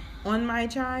body on my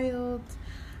child,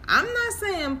 I'm not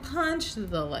saying punch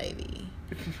the lady,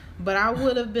 but I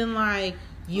would have been like,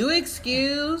 you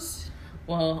excused.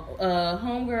 Well,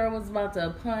 homegirl was about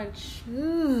to punch.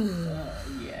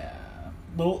 Yeah.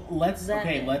 Well, let's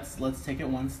take it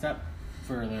one step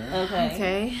further.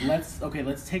 Okay. Let's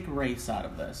take race out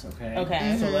of this. Okay.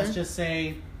 Okay. So let's just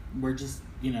say we're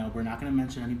not going to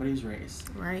mention anybody's race.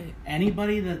 Right.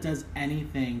 Anybody that does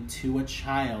anything to a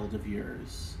child of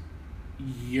yours,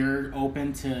 you're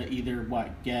open to either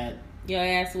get your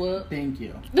ass whooped. Thank you.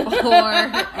 Or get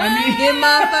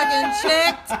motherfucking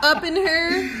checked up in her,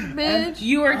 bitch.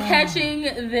 You are catching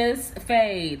this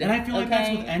fade. And I feel like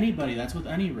that's with anybody. That's with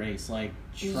any race. Like,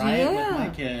 try it with my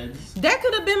kids. That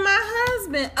could have been my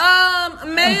husband.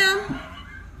 Ma'am.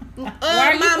 Why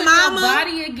are you my putting mama, your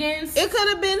body against? It could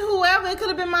have been whoever. It could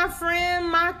have been my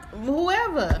friend,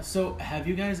 whoever. So, have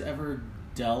you guys ever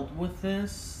dealt with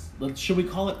this? Should we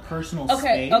call it personal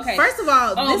space? Okay. First of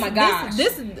all, my gosh.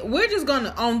 this we're just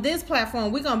gonna, on this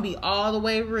platform, we're gonna be all the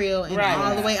way real and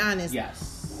all the way honest.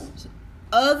 Yes.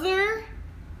 Other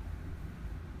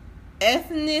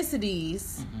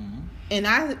ethnicities, and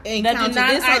I encountered that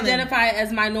do this not identify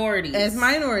as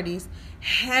minorities.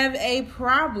 Have a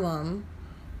problem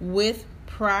with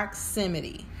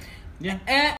proximity. Yeah.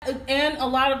 And a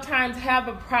lot of times have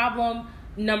a problem,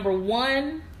 number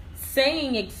one,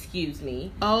 saying excuse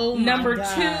me. Oh my Number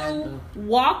God. 2,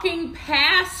 walking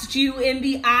past you in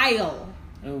the aisle.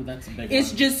 Oh, that's a big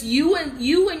It's one. just you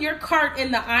and your cart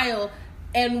in the aisle,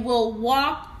 and will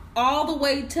walk all the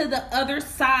way to the other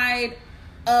side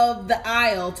of the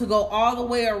aisle to go all the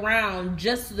way around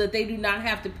just so that they do not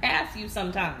have to pass you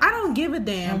sometimes. I don't give a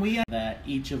damn. And we that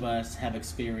each of us have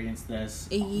experienced this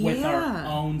with our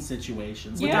own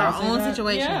situations. With our own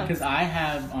situation. Because I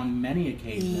have on many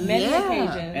occasions.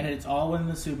 And it's all in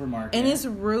the supermarket. And it's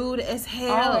rude as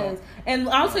hell. Always. And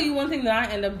I'll tell you one thing that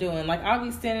I end up doing. Like, I'll be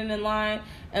standing in line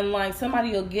and like somebody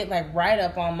will get like right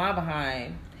up on my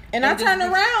behind. And I turn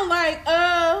around like,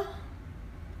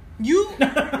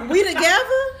 we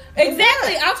together?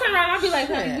 Exactly. I'll turn around and I'll be like,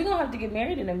 honey, we're going to have to get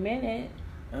married in a minute.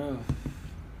 Oh.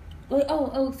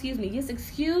 Oh, excuse me. Yes,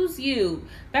 excuse you.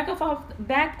 Back up off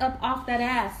that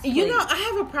ass. Please. You know,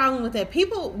 I have a problem with that.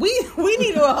 People, we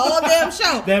need a whole damn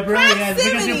show. That really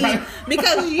Proximity,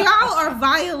 because y'all are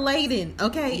violating,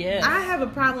 okay? Yes. I have a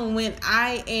problem when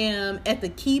I am at the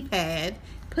keypad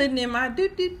putting in my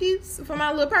doot for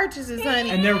my little purchases,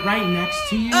 honey. And they're right next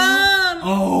to you.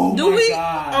 Oh my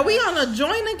God. Are we on a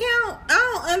joint account?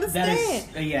 I don't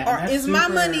understand. Or is my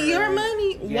money your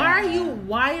money? Yeah.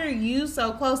 Why are you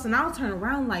so close? And I'll turn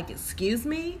around like, excuse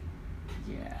me?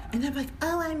 Yeah. And they're like,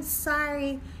 oh, I'm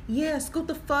sorry. Yeah, scoot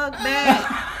the fuck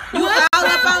back. You all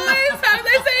up on my... How do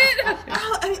they say it?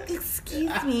 Oh,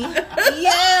 excuse me.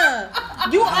 Yeah.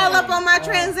 You all up on my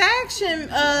transaction,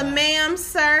 ma'am,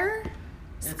 sir.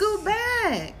 Scoot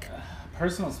back.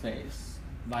 Personal space.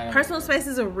 Personal space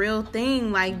is a real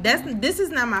thing. Like, this is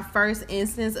not my first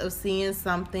instance of seeing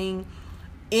something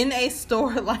in a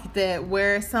store like that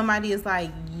where somebody is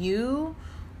like, you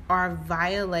are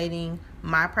violating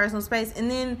my personal space.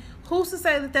 And then who's to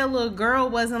say that little girl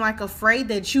wasn't like afraid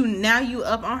that you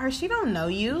up on her? She don't know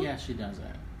you. Yeah, she doesn't.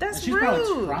 That's she's rude.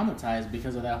 Probably traumatized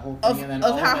because of that whole thing.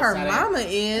 Of how her mama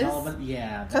is.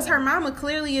 Yeah. Because her mama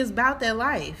clearly is about that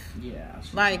life. Yeah.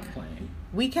 She's like, not playing.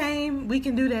 we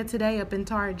can do that today up in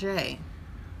Tarjay.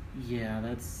 Yeah,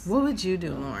 that's... What would you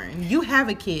do, Lauren? You have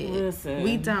a kid. Listen.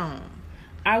 We don't.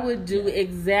 I would do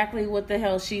exactly what the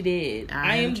hell she did.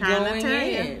 I am going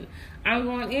in. I'm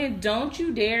going in. Don't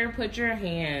you dare put your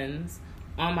hands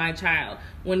on my child.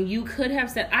 When you could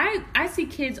have said... I see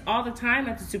kids all the time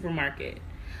at the supermarket.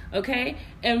 Okay?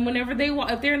 And whenever they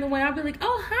walk, if they're in the way, I'll be like,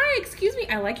 oh, hi, excuse me.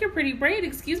 I like your pretty braid.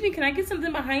 Excuse me, can I get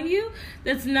something behind you?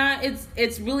 That's not...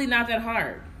 It's really not that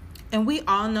hard. And we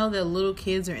all know that little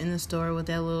kids are in the store with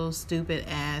that little stupid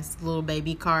ass little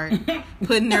baby cart,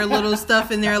 putting their little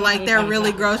stuff in there like they're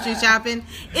really grocery shopping.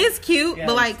 It's cute,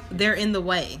 but like they're in the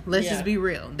way. Let's just be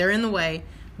real. They're in the way,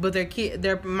 but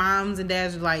their moms and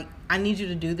dads are like, I need you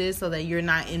to do this so that you're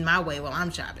not in my way while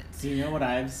I'm shopping. Do you know what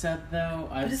I've said though?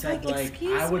 I've said like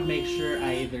I would make sure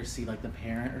I either see like the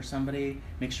parent or somebody,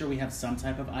 make sure we have some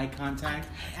type of eye contact,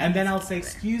 and then I'll say,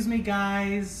 "Excuse me,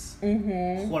 guys,"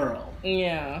 plural.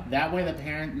 Yeah. That way the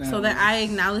parent knows. So that I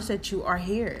acknowledge that you are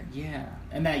here. Yeah,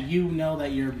 and that you know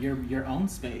that you're your own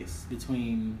space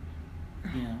between,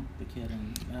 the kid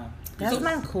and. That's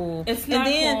not cool. It's not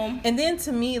cool. And then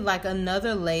to me, like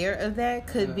another layer of that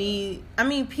could be, I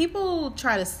mean, people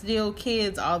try to steal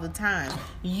kids all the time.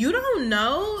 You don't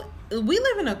know. We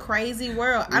live in a crazy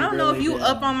world. I don't know if you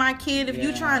up on my kid, if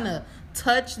you trying to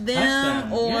touch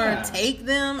them or take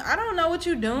them. I don't know what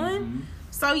you're doing. Mm-hmm.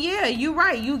 So yeah, you're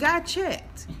right. You got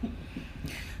checked.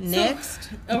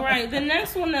 Next. All right. The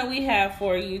next one that we have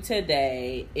for you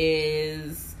today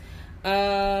is...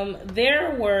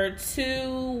 there were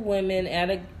 2 women at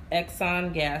a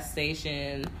Exxon gas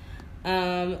station.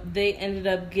 They ended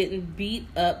up getting beat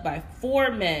up by 4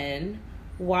 men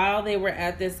while they were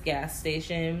at this gas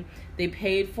station. They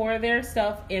paid for their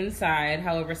stuff inside.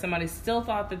 However, somebody still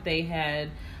thought that they had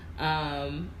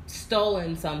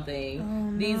stolen something.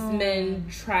 Oh, no. These men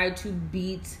tried to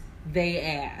beat their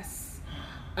ass.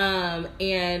 And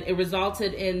it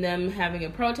resulted in them having a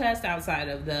protest outside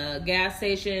of the gas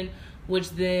station,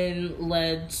 which then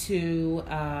led to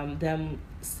them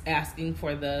asking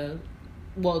for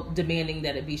demanding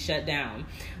that it be shut down.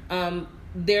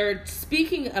 They're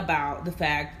speaking about the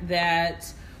fact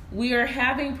that we are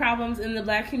having problems in the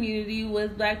Black community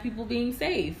with Black people being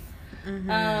safe.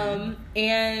 Mm-hmm.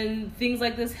 And things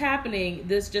like this happening.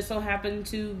 This just so happened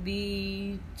to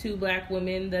be 2 Black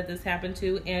women that this happened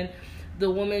to, and the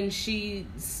woman, she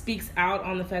speaks out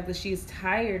on the fact that she is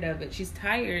tired of it. She's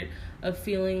tired of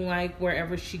feeling like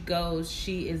wherever she goes,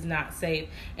 she is not safe.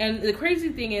 And the crazy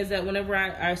thing is that whenever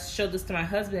I showed this to my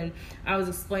husband, I was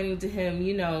explaining to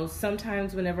him,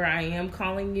 sometimes whenever I am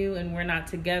calling you and we're not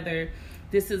together,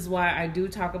 this is why I do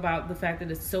talk about the fact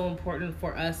that it's so important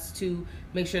for us to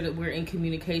make sure that we're in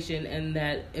communication, and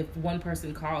that if one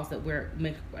person calls, that we're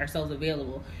make ourselves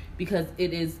available, because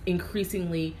it is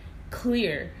increasingly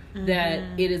clear that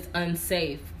it is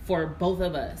unsafe for both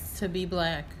of us to be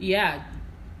Black. Yeah.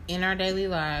 In our daily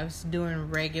lives, doing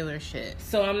regular shit.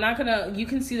 So I'm not gonna. You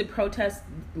can see the protest,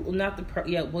 you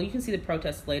can see the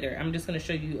protest later. I'm just gonna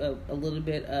show you a little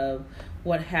bit of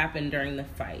what happened during the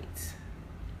fight.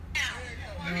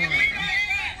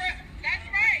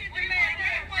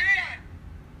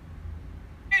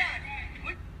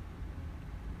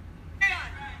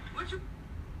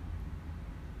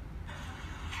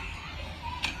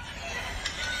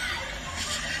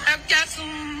 I've got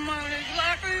some money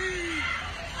laughing.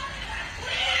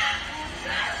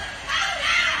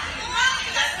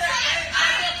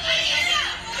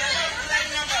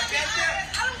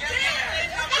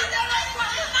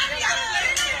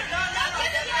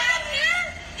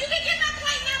 You can get my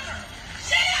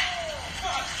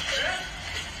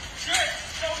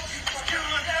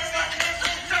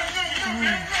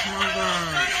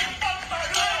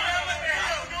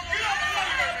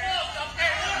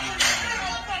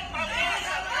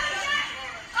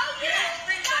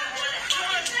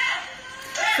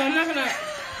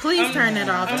Please turn it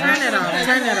off. Turn it off.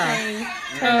 Turn it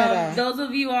off. Turn it off. Those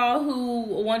of you all who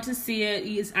want to see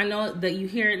it, I know that you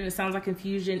hear it and it sounds like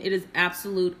confusion. It is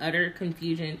absolute, utter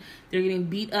confusion. They're getting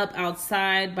beat up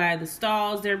outside by the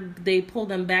stalls. They pull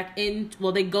them back in.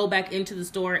 Well, they go back into the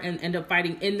store and end up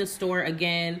fighting in the store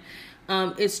again.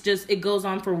 It's just, it goes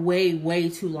on for way, way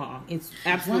too long. It's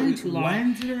absolutely too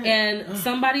long. And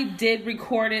somebody did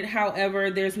record it. However,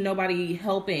 there's nobody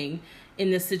helping in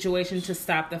this situation to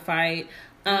stop the fight.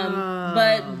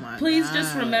 But please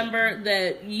just remember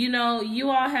that, you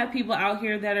all have people out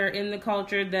here that are in the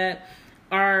culture that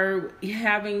are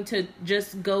having to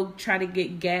just go try to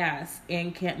get gas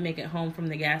and can't make it home from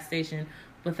the gas station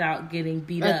without getting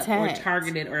beat up or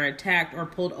targeted or attacked or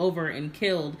pulled over and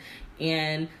killed.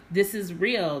 And this is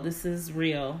real. This is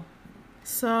real.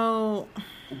 So,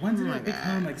 when did it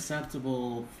become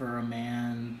acceptable for a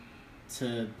man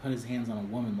to put his hands on a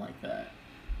woman like that?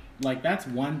 Like, that's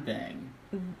one thing.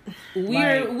 We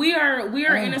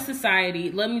are in a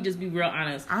society. Let me just be real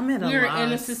honest. We're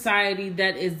in a society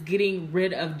that is getting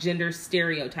rid of gender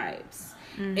stereotypes,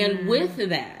 and with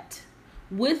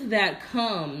that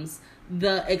comes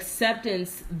the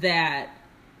acceptance that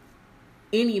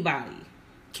anybody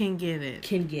can get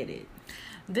it.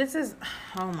 This is,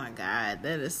 oh my God,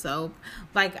 that is so,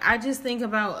 like, I just think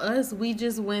about us. We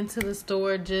just went to the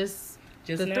store, just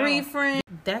the now. 3 friends.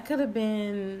 That could have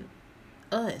been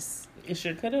us. It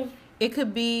sure could have. It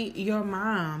could be your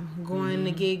mom going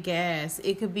to get gas.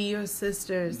 It could be your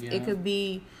sisters. Yeah. It could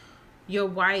be your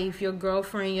wife, your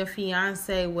girlfriend, your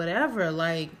fiance, whatever.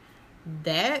 Like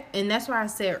that. And that's why I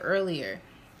said earlier,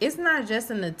 it's not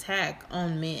just an attack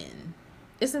on men.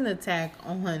 It's an attack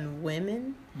on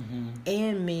women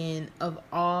and men of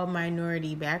all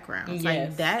minority backgrounds. Yes.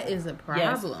 Like, that is a problem.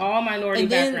 Yes, all minority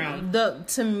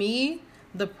backgrounds. To me,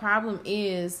 the problem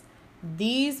is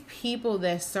these people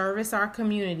that service our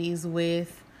communities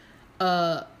with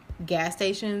gas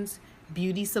stations,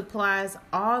 beauty supplies,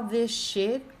 all this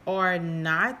shit are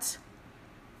not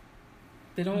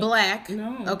black.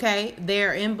 No. Okay?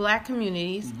 They're in black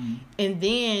communities. And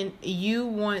then you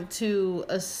want to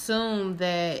assume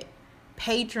that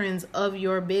patrons of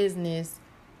your business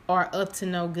are up to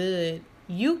no good.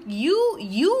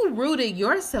 You rooted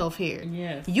yourself here.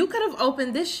 Yes. You could have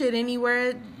opened this shit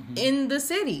anywhere in the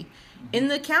city, in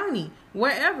the county,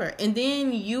 wherever. And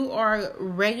then you are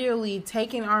regularly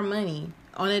taking our money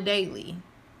on a daily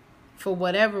for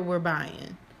whatever we're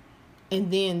buying.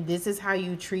 And then this is how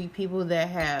you treat people that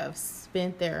have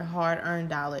spent their hard-earned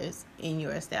dollars in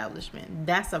your establishment.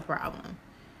 That's a problem.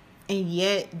 And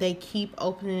yet they keep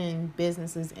opening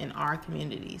businesses in our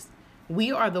communities.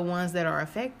 We are the ones that are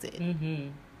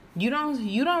affected. You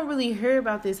don't really hear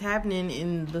about this happening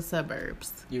in the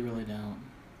suburbs. You really don't.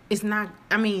 It's not,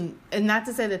 I mean, and not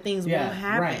to say that things won't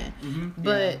happen,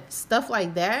 but stuff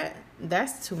like that,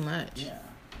 that's too much. Yeah.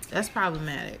 That's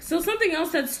problematic. So something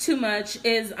else that's too much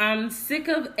is I'm sick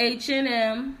of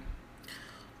H&M.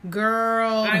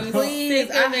 Girl, I'm please. sick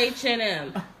of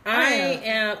H&M.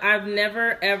 I've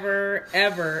never, ever,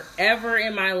 ever, ever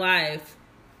in my life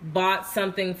bought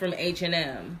something from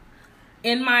H&M.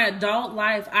 In my adult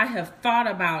life, I have thought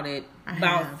about it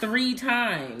about 3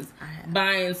 times,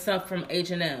 buying stuff from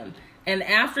H&M. And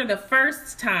after the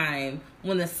first time,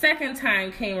 when the second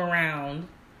time came around,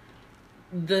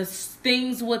 the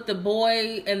things with the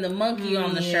boy and the monkey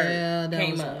on the shirt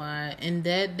came up. And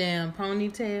that damn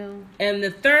ponytail. And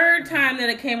the third time that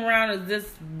it came around is this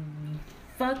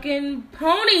fucking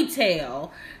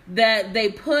ponytail that they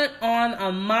put on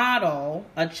a model,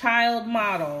 a child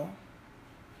model.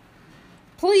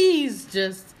 Please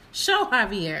just show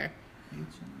Javier.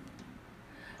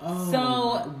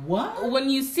 So what? When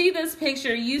you see this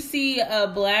picture, you see a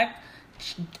black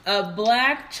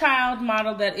child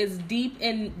model that is deep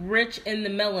and rich in the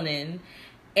melanin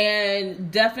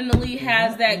and definitely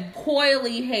has that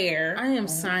coily hair. I am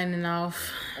signing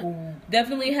off.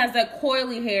 Definitely has that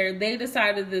coily hair. They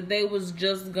decided that they was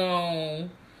just gonna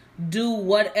do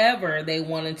whatever they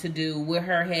wanted to do with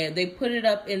her head. They put it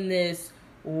up in this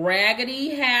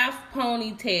raggedy half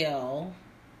ponytail,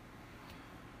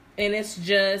 and it's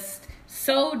just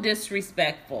so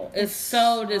disrespectful. It's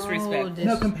so disrespectful.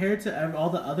 No, compared to all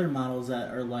the other models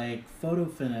that are like photo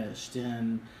finished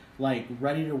and like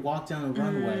ready to walk down the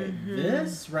runway,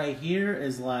 this right here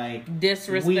is like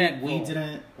disrespectful. We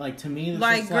didn't like. To me, it's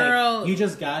like, just girl, like, you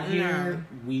just got here.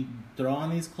 We throw on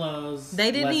these clothes.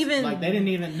 They didn't even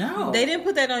know. They didn't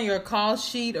put that on your call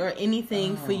sheet or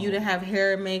anything for you to have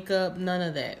hair, makeup, none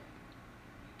of that.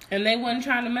 And they wasn't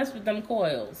trying to mess with them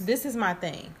coils. This is my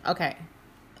thing. Okay.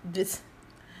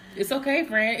 It's okay,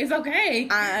 friend. It's okay.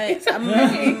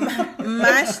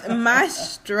 My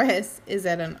stress is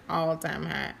at an all-time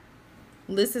high.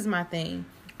 This is my thing.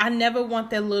 I never want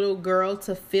that little girl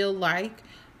to feel like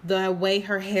the way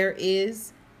her hair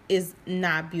is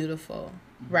not beautiful,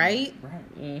 right?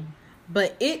 Right. Mm.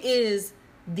 But it is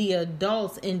the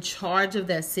adults in charge of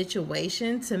that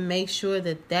situation to make sure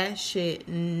that shit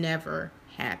never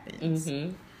happens.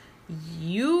 Mm-hmm.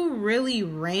 You really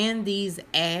ran these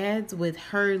ads with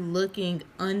her looking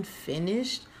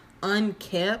unfinished,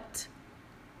 unkept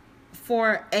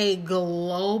for a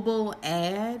global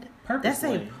ad.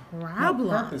 Purposely. That's a problem.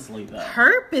 No, purposely, though.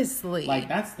 Purposely. Like,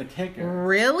 that's the kicker.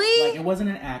 Really? Like, it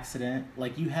wasn't an accident.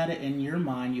 Like, you had it in your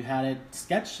mind. You had it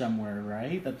sketched somewhere,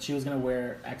 right? That she was going to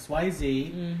wear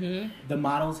XYZ. Mm-hmm. The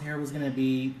model's hair was going to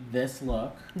be this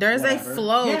look. There's whatever. a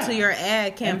flow Yeah. to your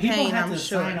ad campaign, and people have I'm to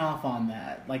sure. sign off on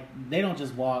that. Like, they don't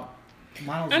just walk.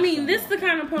 Models I just mean, don't this walk. the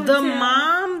kind of ponytail. The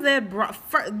mom that brought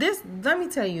this. Let me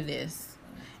tell you this,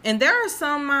 and there are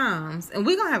some moms, and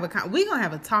we're gonna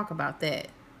have a talk about that.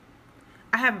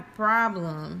 I have a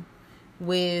problem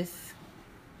with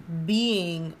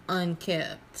being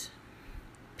unkept.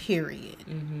 Period.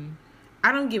 Mm-hmm.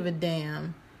 I don't give a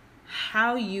damn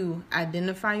how you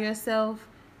identify yourself.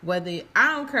 I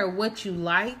don't care what you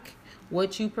like,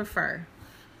 what you prefer.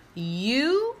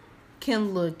 You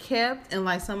can look kept and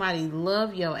like somebody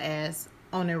love your ass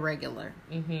on a regular.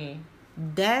 Mm-hmm.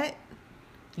 That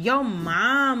your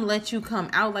mom let you come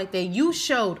out like that. You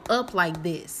showed up like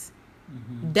this.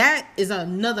 Mm-hmm. That is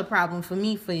another problem for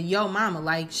me for your mama.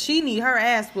 Like, she need her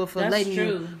ass whooped for That's letting true.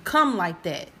 you come like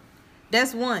that.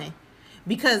 That's one.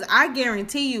 Because I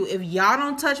guarantee you, if y'all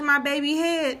don't touch my baby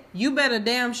head, you better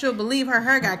damn sure believe her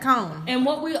hair got combed. And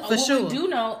what we sure. do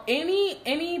know,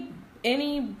 any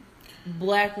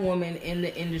black woman in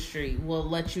the industry will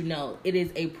let you know it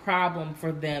is a problem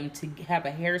for them to have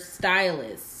a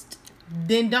hairstylist.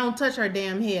 Then don't touch her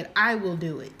damn head. I will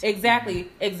do it. Exactly.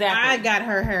 I got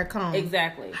her hair combed.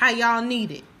 Exactly. How y'all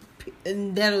need it.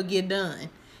 And that'll get done.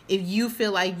 If you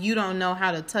feel like you don't know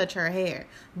how to touch her hair.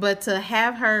 But to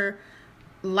have her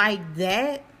like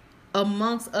that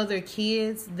amongst other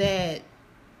kids that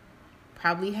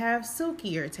probably have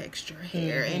silkier texture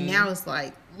hair. Mm-hmm. And now it's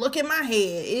like, look at my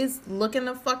head. It's looking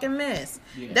a fucking mess.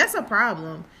 Yeah. That's a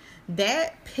problem.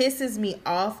 That pisses me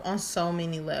off on so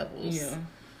many levels. Yeah.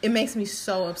 It makes me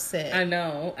so upset. I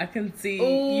know. I can see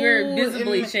Ooh, you're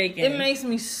visibly shaking. It makes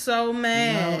me so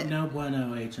mad. No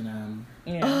bueno, H&M.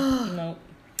 Yeah. No.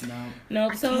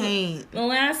 Nope. So can't. the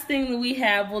last thing that we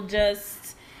have will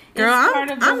just. Girl, I'm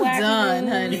the done, whack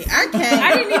honey. news. I can't.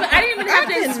 I didn't even have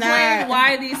to I explain cannot.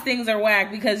 why these things are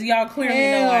whack because y'all clearly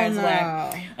know why it's Hell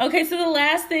whack. no. Okay, so the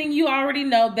last thing you already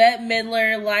know, Bette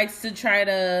Midler likes to try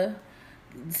to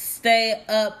stay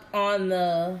up on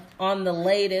the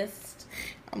latest.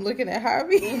 I'm looking at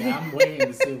Harvey. Yeah, I'm waiting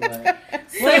to see what.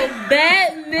 So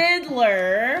Bette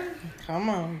Midler Come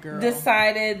on, girl.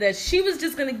 decided that she was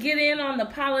just going to get in on the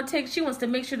politics. She wants to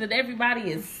make sure that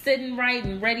everybody is sitting right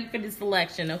and ready for this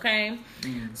election, okay?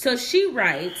 So she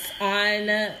writes on,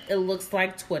 it looks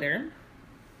like Twitter,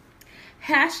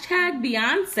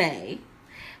 #Beyonce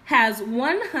has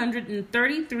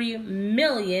 133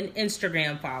 million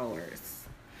Instagram followers.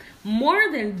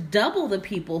 More than double the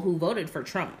people who voted for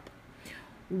Trump.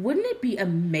 Wouldn't it be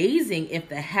amazing if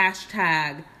the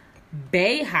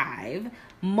 #Bayhive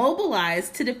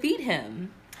mobilized to defeat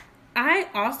him? I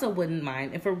also wouldn't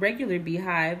mind if a regular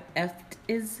beehive effed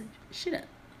his shit up.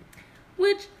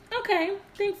 Which, okay,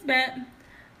 thanks, Bet.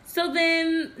 So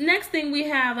then, next thing we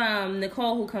have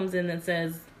Nicole who comes in and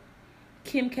says,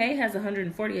 Kim K has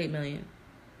 148 million.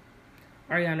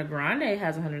 Ariana Grande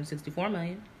has 164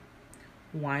 million.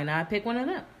 Why not pick one of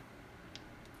them?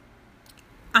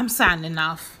 I'm signing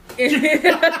off. She's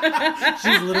literally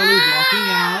walking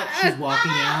out. She's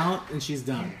walking out, and she's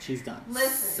done. She's done.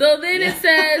 So then it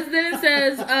says,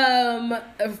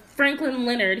 Franklin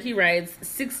Leonard, he writes,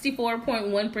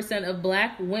 64.1% of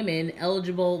black women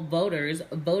eligible voters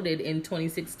voted in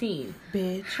 2016.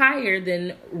 Bitch. Higher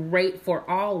than rate for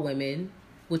all women,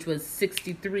 which was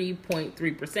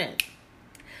 63.3%.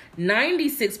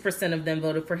 96% of them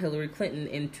voted for Hillary Clinton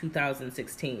in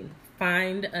 2016.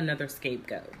 Find another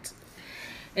scapegoat.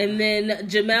 And then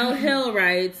Jamel Hill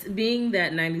writes, being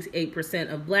that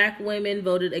 98% of black women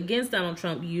voted against Donald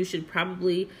Trump, you should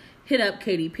probably hit up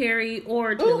Katy Perry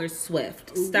or Taylor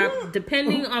Swift. Stop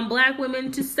depending on black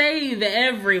women to save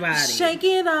everybody. Shake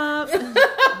it up,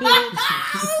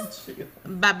 bitch.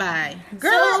 Bye-bye.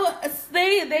 Girl. So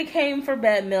they came for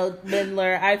Bette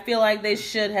Midler. I feel like they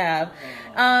should have.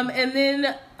 And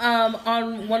then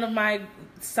on one of my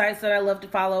sites that I love to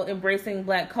follow, Embracing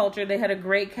Black Culture, they had a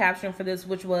great caption for this,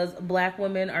 which was, Black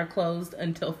women are closed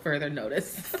until further notice.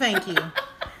 Thank you.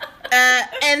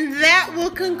 And that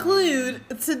will conclude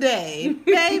today.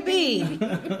 Baby,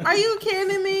 are you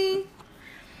kidding me?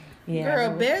 Yeah,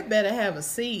 Girl, Bear better have a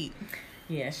seat.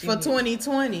 Yeah, she for would.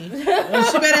 2020. She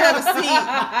better have a seat.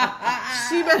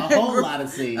 She better a whole lot of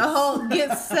seats.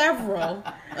 Get several.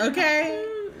 Okay?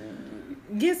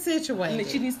 Get situated.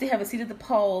 She needs to have a seat at the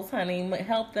polls, honey.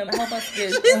 Help us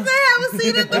get. She needs to have a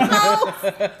seat at the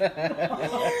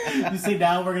polls. You see,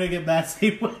 now we're gonna get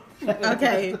messy with that.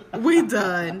 Okay, we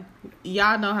done.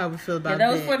 Y'all know how we feel about that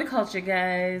was for the culture,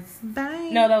 guys. Bye.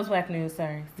 No, that was whack news.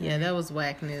 Sorry. Yeah, that was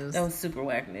whack news. That was super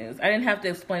whack news. I didn't have to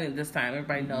explain it this time.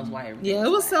 Everybody knows why. Yeah, it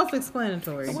was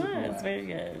self-explanatory. It was very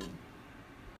good.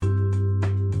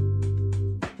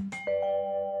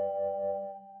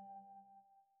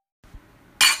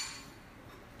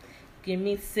 Give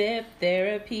me sip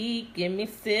therapy. Give me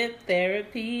sip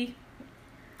therapy.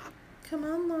 Come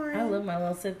on, Lauren. I love my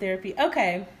little sip therapy.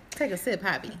 Okay. Take a sip,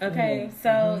 Poppy. Okay,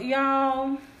 so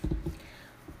y'all.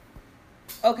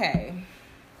 Okay.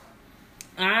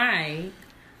 I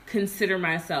consider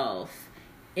myself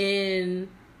in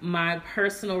my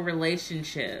personal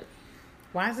relationship.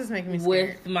 Why is this making me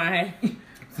scared? With my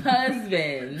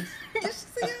husband.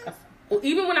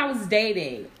 Even when I was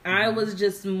dating, I was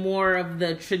just more of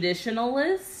the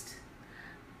traditionalist.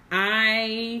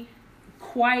 I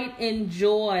quite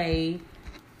enjoy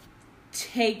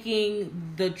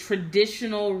taking the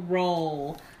traditional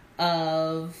role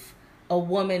of a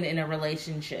woman in a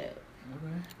relationship.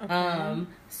 Okay.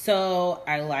 So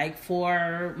I like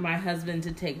for my husband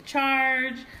to take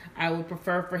charge. I would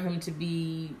prefer for him to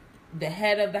be the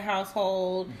head of the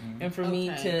household, and for me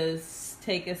to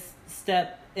take a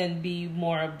step and be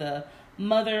more of the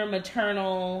mother,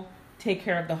 maternal, take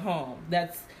care of the home.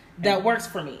 That works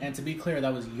for me. And to be clear,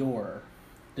 that was your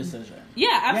decision.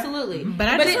 Yeah, absolutely. Yeah. But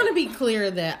I just want to be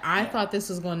clear that I thought this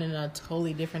was going in a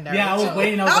totally different direction. Yeah, I was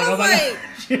waiting. I was like,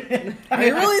 are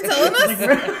you really telling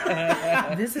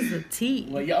us? This is a tea.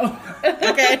 Well, yo.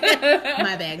 Okay.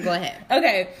 My bad. Go ahead.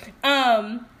 Okay.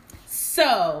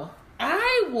 So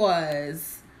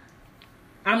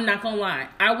I'm not gonna lie,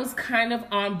 I was kind of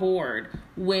on board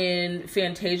when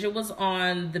Fantasia was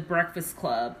on The Breakfast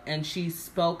Club and she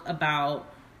spoke about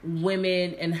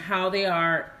women and how they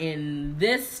are in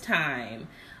this time,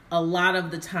 a lot of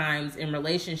the times in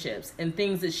relationships, and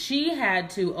things that she had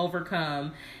to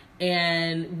overcome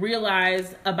and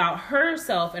realize about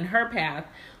herself and her path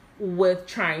with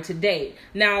trying to date.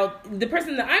 Now, the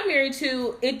person that I'm married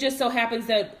to, it just so happens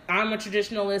that I'm a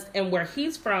traditionalist, and where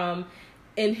he's from,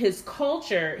 in his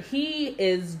culture, he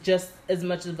is just as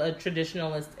much of a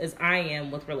traditionalist as I am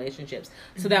with relationships.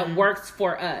 So that works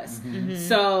for us.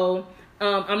 So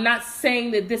I'm not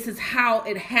saying that this is how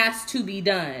it has to be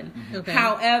done. Okay.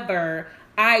 However,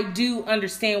 I do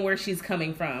understand where she's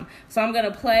coming from. So I'm going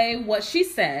to play what she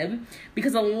said,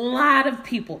 because a lot of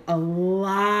people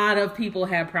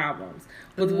have problems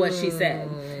with what she said.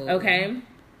 Okay?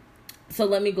 So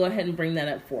let me go ahead and bring that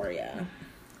up for you.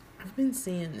 I've been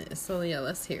seeing this. So yeah,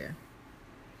 let's hear.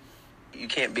 You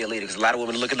can't be a leader because a lot of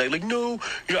women look at it like, no,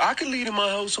 I can lead in my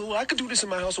household. I can do this in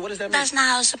my household. What does that mean? That's not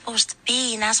how it's supposed to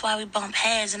be, and that's why we bump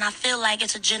heads. And I feel like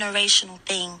it's a generational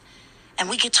thing. And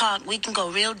we can go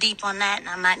real deep on that, and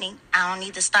I don't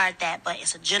need to start that, but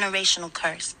it's a generational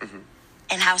curse.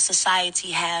 And how society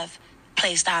have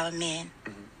placed our men.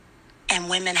 And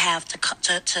women have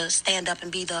to stand up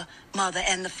and be the mother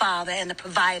and the father and the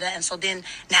provider. And so then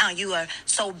now you are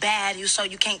so bad, you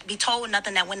can't be told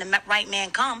nothing, that when the right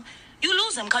man come, you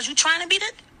lose him because you're trying to be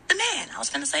the man. I was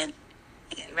going to say,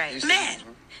 right, man.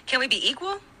 Can we be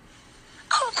equal?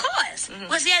 Oh, of course.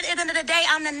 Well, see, at the end of the day,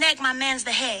 I'm the neck, my man's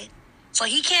the head. So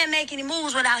he can't make any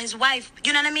moves without his wife.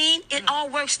 You know what I mean? It all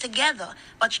works together.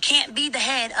 But you can't be the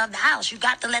head of the house. You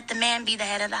got to let the man be the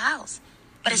head of the house.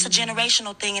 But it's a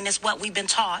generational thing, and it's what we've been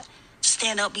taught. To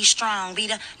stand up, be strong, be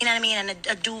the, you know what I mean? And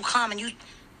a dude come, and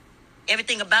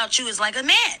everything about you is like a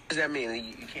man. What does that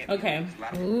mean? You can't. Okay.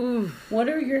 What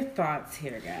are your thoughts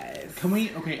here, guys?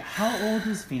 How old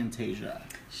is Fantasia?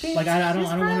 She's I don't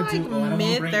want to do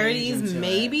mid-30s,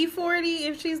 maybe 40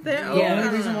 if she's there. The only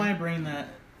reason why I bring that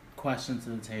question to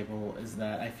the table is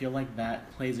that I feel like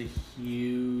that plays a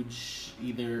huge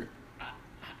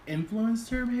influenced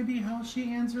her, maybe, how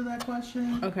she answered that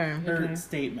question. Okay. Her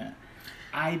statement.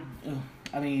 I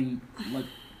mean, look,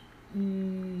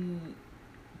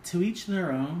 to each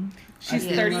their own. She's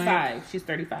 35. She's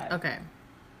 35. Okay.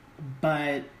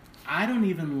 But I don't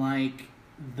even like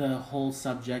the whole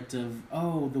subject of,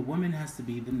 oh, the woman has to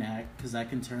be the neck because I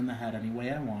can turn the head any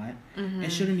way I want. Mm-hmm.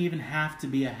 It shouldn't even have to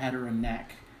be a head or a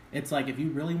neck. It's like, if you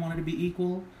really wanted to be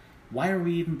equal, why are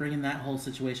we even bringing that whole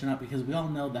situation up? Because we all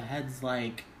know the head's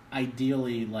like,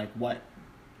 ideally, like what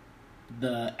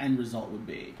the end result would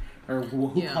be. Or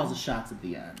who calls the shots at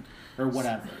the end. Or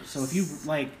whatever. So if you,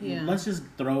 like, let's just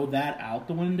throw that out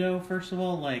the window, first of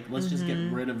all. Like, let's just get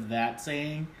rid of that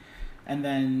saying. And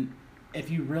then, if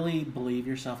you really believe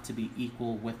yourself to be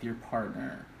equal with your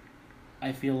partner,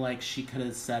 I feel like she could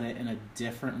have said it in a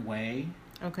different way.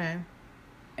 Okay.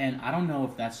 And I don't know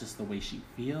if that's just the way she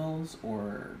feels,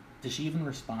 or did she even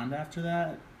respond after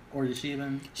that? Or did she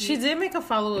even... She did make a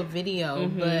follow-up video,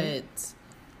 but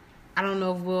I don't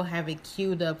know if we'll have it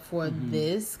queued up for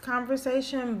this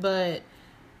conversation, but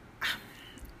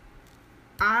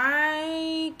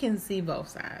I can see both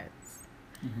sides.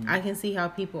 I can see how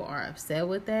people are upset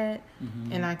with that,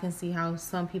 and I can see how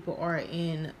some people are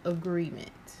in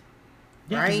agreement.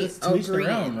 Yeah, right? It's to each their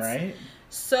own, right?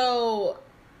 So,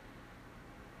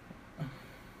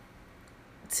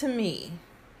 to me,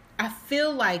 I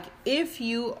feel like if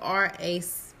you are a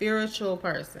spiritual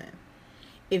person,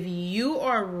 if you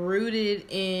are rooted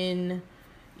in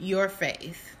your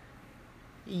faith,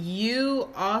 you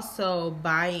also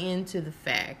buy into the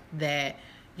fact that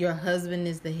your husband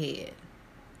is the head.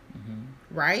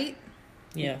 Right?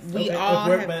 Yes.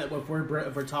 If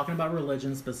we're talking about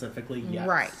religion specifically, yes.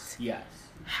 Right. Yes.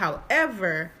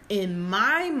 However, in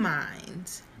my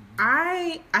mind,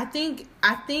 I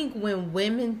think when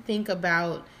women think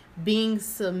about being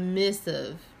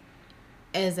submissive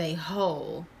as a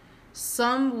whole,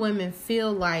 some women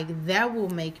feel like that will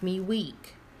make me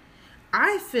weak.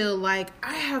 I feel like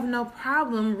I have no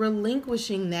problem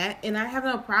relinquishing that, and I have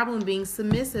no problem being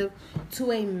submissive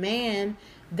to a man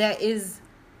that is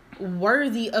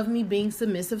worthy of me being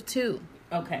submissive to.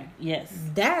 Okay, yes.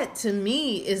 That, to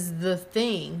me, is the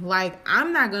thing. Like,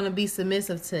 I'm not going to be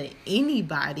submissive to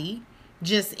anybody,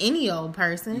 just any old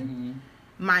person.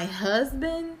 My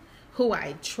husband, who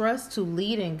I trust to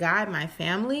lead and guide my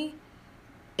family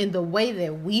in the way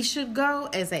that we should go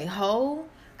as a whole,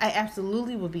 I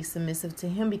absolutely will be submissive to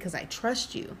him because I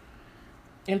trust you.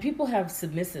 And people have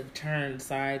submissive turned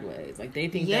sideways. Like, they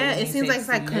think it seems like it's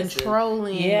like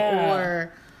controlling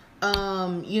or,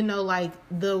 like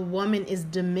the woman is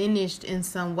diminished in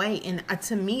some way. And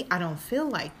to me, I don't feel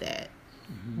like that.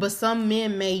 But some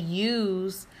men may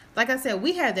use, like I said,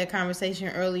 we had that conversation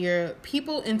earlier.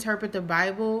 People interpret the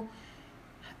Bible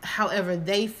however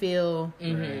they feel,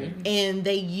 and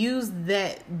they use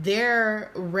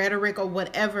their rhetoric or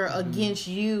whatever against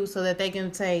you so that they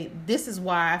can say, this is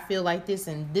why I feel like this,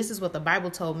 and this is what the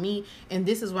Bible told me, and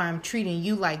this is why I'm treating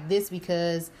you like this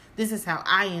because this is how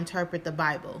I interpret the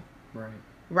Bible.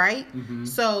 Right?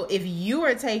 So if you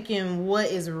are taking what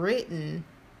is written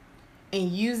and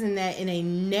using that in a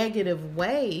negative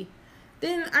way,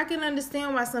 then I can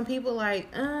understand why some people I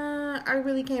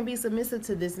really can't be submissive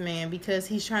to this man because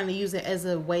he's trying to use it as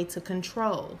a way to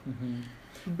control.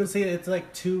 But see, it's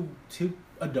like two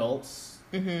adults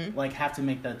like have to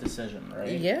make that decision,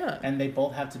 right? Yeah. And they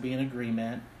both have to be in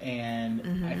agreement.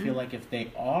 And I feel like if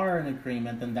they are in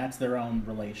agreement, then that's their own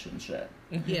relationship.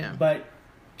 Yeah. But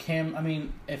Kim, I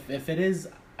mean, if it is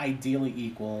ideally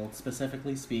equal,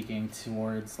 specifically speaking,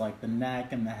 towards like the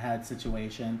neck and the head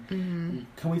situation,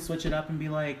 can we switch it up and be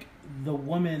like, the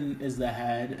woman is the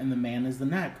head and the man is the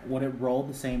neck? Would it roll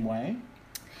the same way?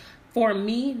 For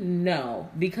me, no,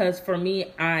 because for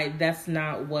me, that's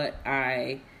not what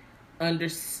I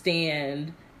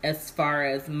understand as far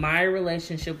as my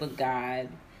relationship with God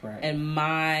and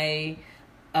my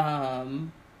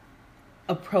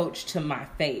approach to my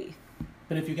faith.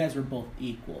 But if you guys were both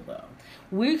equal, though,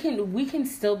 we can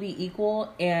still be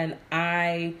equal, and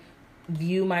I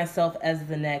view myself as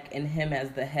the neck and him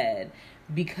as the head,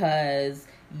 because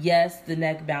yes, the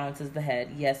neck balances the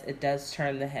head. Yes, it does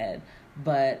turn the head,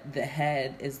 but the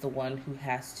head is the one who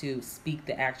has to speak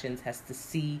the actions, has to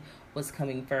see what's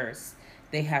coming first.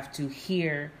 They have to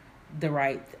hear the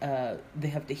right. They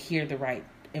have to hear the right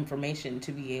information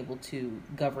to be able to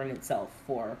govern itself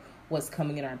for what's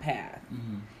coming in our path.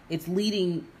 It's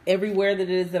leading everywhere that it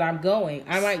is that I'm going.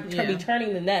 I might be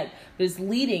turning the neck, but it's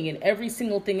leading in every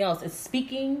single thing else. It's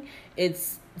speaking,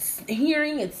 it's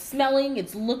hearing, it's smelling,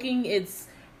 it's looking, it's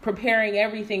preparing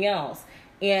everything else.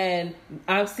 And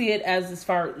I see it as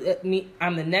far me,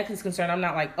 I'm the neck is concerned. I'm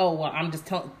not like, oh, well, I'm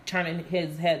just turning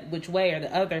his head which way or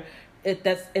the other.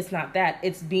 it's not that.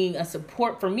 It's being a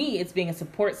support for me. It's being a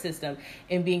support system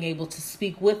and being able to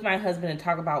speak with my husband and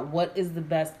talk about what is the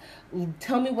best.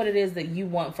 Tell me what it is that you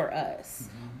want for us.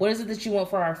 Mm-hmm. What is it that you want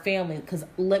for our family? Because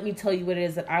let me tell you what it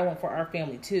is that I want for our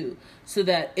family too. So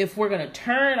that if we're going to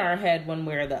turn our head one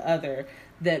way or the other,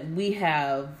 that we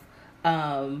have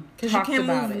because you can't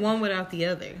move one without the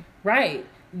other. Right.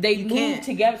 They move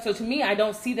together. So to me, I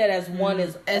don't see that as one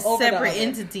as over separate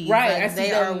entities. Right. Like I see they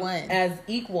them are one as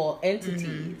equal entities.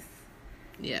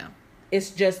 Mm-hmm. Yeah.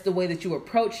 It's just the way that you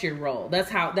approach your role.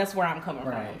 That's where I'm coming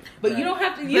from. But you don't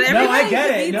have to. No, I get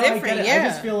it. I get it. I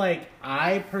just feel like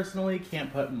I personally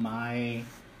can't put my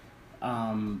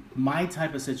my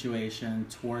type of situation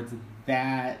towards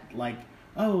that. Like,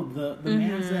 oh, the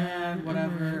man's dad,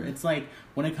 whatever. Mm-hmm. It's like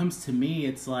when it comes to me,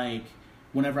 it's like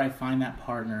whenever I find that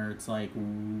partner, it's like,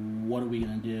 what are we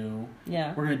gonna do?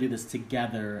 Yeah, we're gonna do this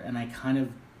together, and I kind of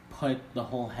put the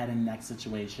whole head and neck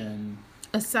situation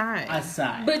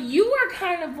aside. But you are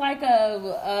kind of like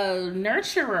a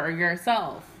nurturer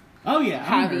yourself. Oh yeah,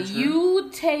 Javi, you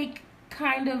take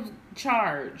kind of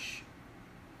charge.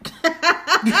 You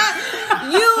that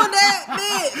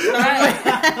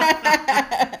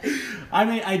bitch. I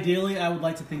mean, ideally, I would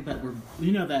like to think that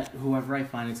that whoever I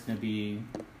find it's gonna be,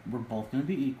 we're both gonna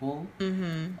be equal.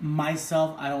 Mm-hmm.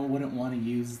 Myself, I wouldn't want to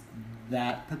use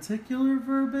that particular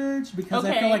verbiage because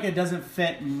I feel like it doesn't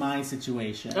fit my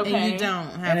situation. Okay. And you don't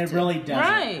have and it to. really doesn't.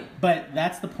 Right. But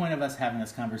that's the point of us having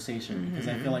this conversation because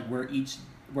I feel like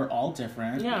we're all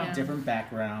different, different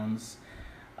backgrounds,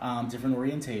 different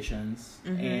orientations,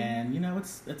 and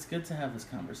it's good to have this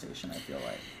conversation. I feel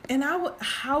like. And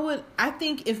I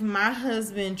think if my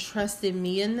husband trusted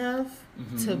me enough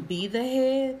to be the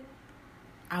head,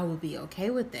 I would be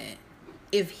okay with that.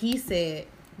 If he said,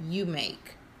 "You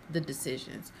make the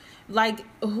decisions," like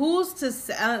who's to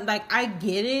say? Like I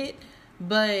get it,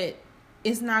 but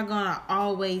it's not gonna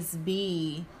always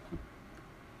be.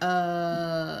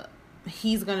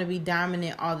 He's gonna be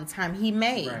dominant all the time. He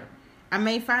may. Right. I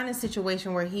may find a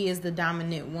situation where he is the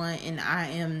dominant one and I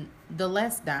am the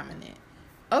less dominant.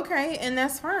 Okay, and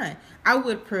that's fine. I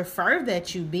would prefer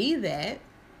that you be that.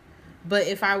 But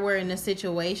if I were in a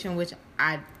situation, which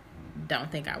I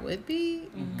don't think I would be,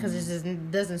 because it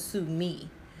just doesn't suit me.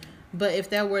 But if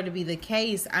that were to be the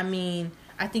case, I mean,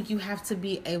 I think you have to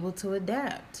be able to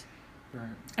adapt. Right.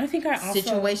 I think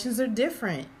situations are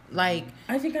different. Like,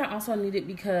 I think I also need it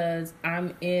because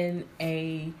I'm in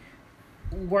a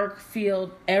work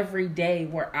field every day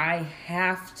where I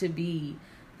have to be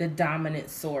the dominant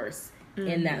source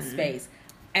in that space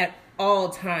at all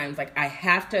times. Like I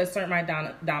have to assert my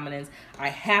dominance. I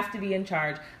have to be in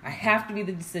charge. I have to be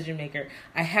the decision maker.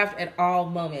 I have to, at all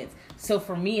moments. So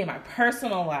for me in my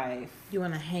personal life, you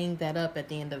want to hang that up at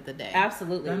the end of the day.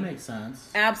 Absolutely. That makes sense.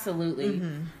 Absolutely.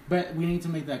 But we need to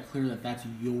make that clear that that's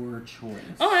your choice.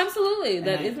 Oh, absolutely.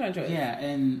 That is my choice. Yeah,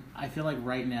 and I feel like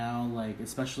right now, like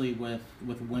especially with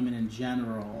women in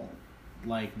general,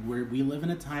 like we live in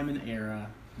a time and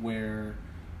era where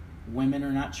women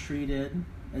are not treated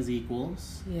as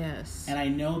equals. Yes. And I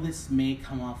know this may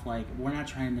come off like we're not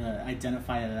trying to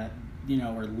identify that,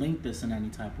 or link this in any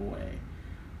type of way.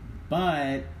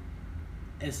 But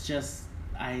it's just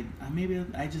I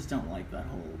just don't like that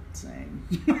whole saying.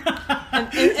 and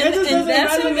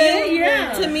that's to me,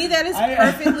 to me that is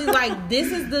perfectly like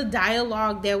this is the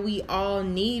dialogue that we all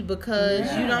need because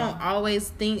you don't always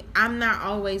think I'm not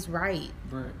always right.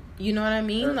 Right. You know what I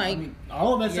mean?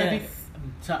 All of us I think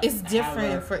it's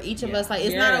different for each of us. Like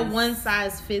it's not a one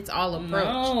size fits all approach.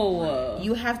 No.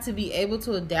 You have to be able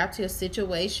to adapt to your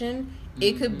situation.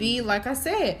 It could be like I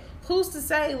said. Who's to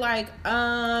say, like,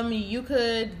 you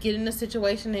could get in a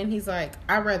situation and he's like,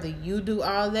 I'd rather you do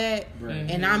all that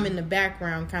and I'm in the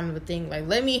background kind of a thing. Like,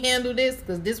 let me handle this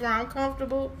because this is where I'm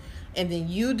comfortable. And then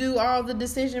you do all the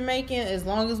decision making as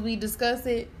long as we discuss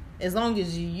it. As long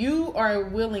as you are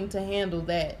willing to handle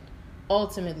that,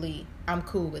 ultimately, I'm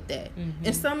cool with that.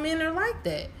 And some men are like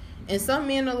that. And some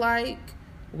men are like,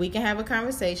 we can have a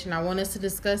conversation. I want us to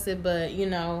discuss it, but,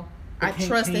 I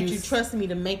trust that you trust me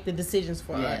to make the decisions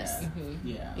for us.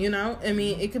 Yeah. I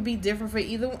mean, it could be different for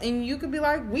either, and you could be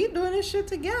like, we doing this shit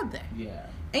together. Yeah.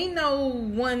 Ain't no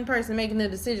one person making the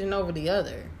decision over the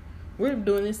other. We're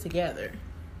doing this together.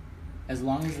 As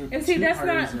long as and see, that's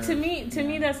not to me. To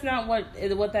me, that's not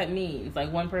what that means.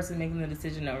 Like one person making the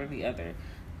decision over the other.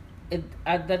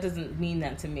 That doesn't mean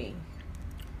that to me.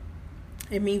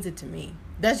 It means it to me.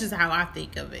 That's just how I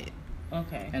think of it.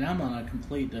 Okay. And I'm on a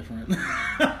complete different...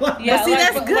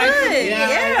 that's good.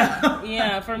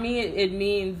 Yeah, for me, it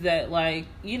means that,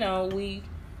 we...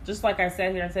 Just like I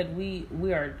sat here and said, we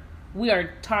are we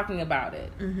are talking about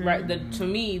it, right? To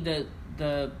me,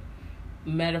 the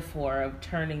metaphor of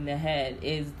turning the head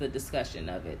is the discussion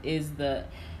of it, is the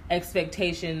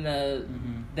expectation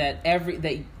that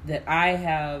I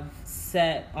have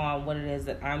set on what it is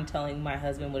that I'm telling my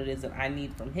husband, what it is that I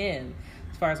need from him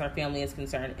as far as our family is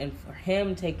concerned, and for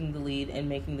him taking the lead and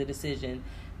making the decision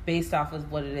based off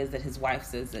of what it is that his wife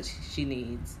says that she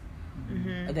needs,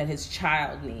 that his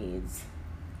child needs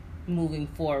moving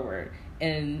forward.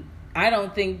 And I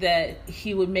don't think that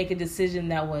he would make a decision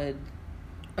that would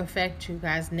affect you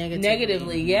guys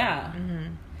negatively,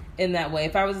 in that way.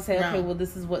 If I was to say, okay, well,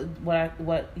 this is what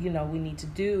we need to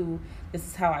do, this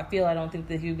is how I feel, I don't think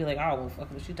that he would be like, oh, well,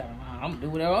 fuck what you talking about, I'm gonna do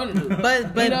whatever I want to do.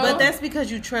 But that's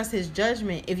because you trust his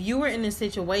judgment. If you were in a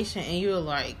situation and you were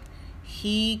like,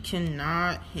 he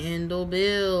cannot handle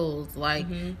bills, like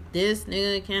this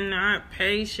nigga cannot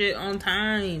pay shit on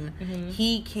time,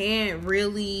 he can't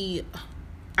really,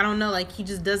 I don't know, like he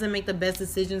just doesn't make the best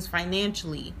decisions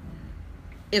financially.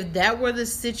 If that were the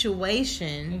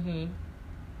situation,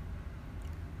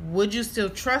 would you still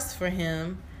trust for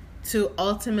him to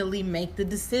ultimately make the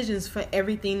decisions for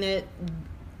everything that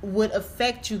would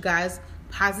affect you guys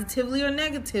positively or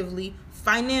negatively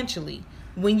financially,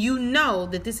 when you know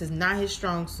that this is not his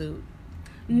strong suit?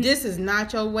 This is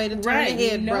not your way to turn the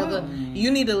head, brother.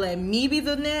 You need to let me be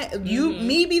the neck,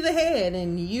 me be the head,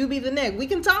 and you be the neck. We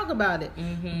can talk about it,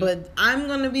 but I'm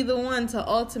gonna be the one to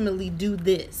ultimately do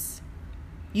this.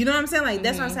 You know what I'm saying? Like,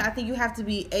 that's what I'm saying. I think you have to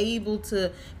be able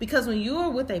to, because when you're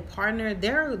with a partner,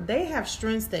 they have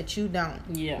strengths that you don't.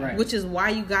 Yeah. Right. Which is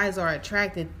why you guys are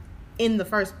attracted in the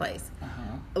first place.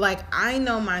 Like, I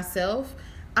know myself,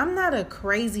 I'm not a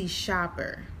crazy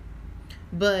shopper,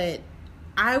 but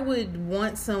I would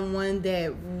want someone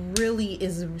that really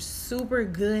is super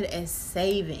good at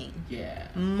saving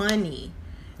money,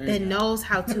 that knows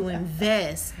how to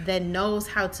invest, that knows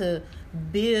how to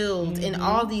build and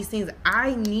all these things.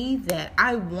 I need that.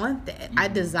 I want that. I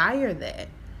desire that.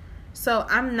 So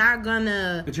I'm not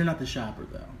gonna. But you're not the shopper,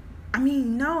 though. I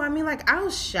mean, no. I mean, like, I'll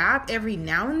shop every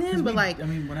now and then, but like,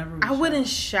 whenever I wouldn't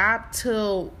shop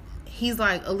till he's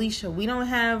like, Alicia, we don't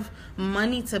have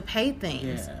money to pay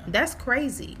things. Yeah. That's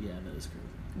crazy. Yeah, that is crazy.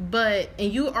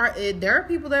 But there are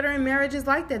people that are in marriages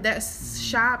like that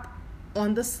shop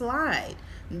on the slide.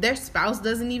 Their spouse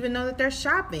doesn't even know that they're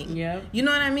shopping. Yeah. You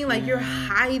know what I mean? Like, you're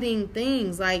hiding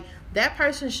things. Like, that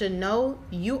person should know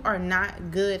you are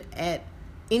not good at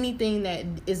anything that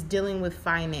is dealing with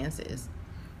finances.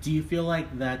 Do you feel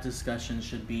like that discussion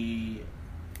should be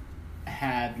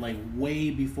had, like,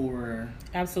 way before?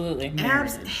 Absolutely. Like,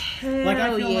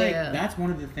 I feel like that's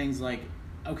one of the things, like,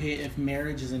 okay, if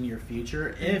marriage is in your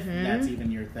future, if that's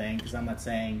even your thing, because I'm not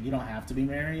saying you don't have to be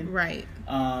married. Right.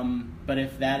 But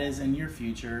if that is in your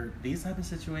future, these type of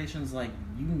situations, like,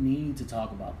 you need to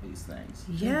talk about these things.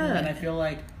 Yeah. And I feel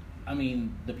like, I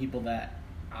mean, the people that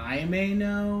I may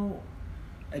know,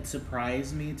 it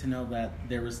surprised me to know that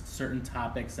there was certain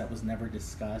topics that was never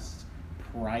discussed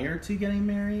prior to getting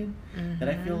married, that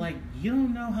I feel like you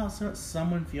don't know how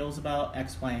someone feels about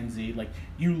X, Y, and Z. Like,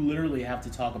 you literally have to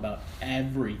talk about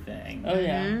everything. Oh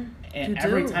yeah. And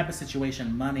every type of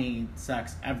situation, money,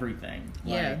 sex, everything.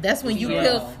 Yeah, like, that's when you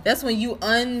peel. That's when you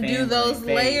undo family, those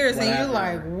layers, and you're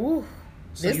like, "Woo,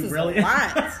 so this is really a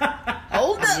lot."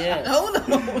 Hold up, hold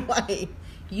on, like.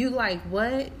 You like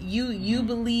what? You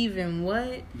believe in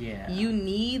what? Yeah. You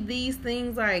need these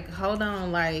things, like, hold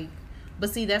on, like. But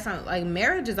see, that's not, like,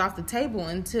 marriage is off the table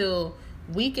until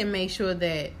we can make sure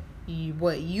that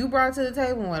what you brought to the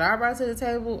table and what I brought to the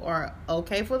table are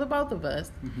okay for the both of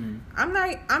us. I'm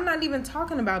not even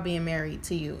talking about being married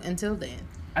to you until then.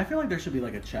 I feel like there should be,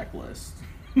 like, a checklist.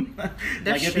 Like,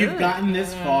 if you've gotten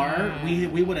this far, we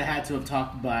would have had to have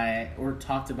talked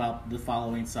about the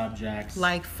following subjects,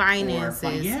 like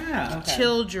finances,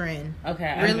 children,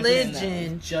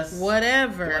 religion, just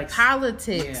whatever, like,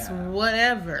 politics,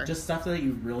 whatever, just stuff that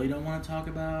you really don't want to talk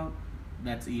about.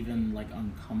 That's even, like,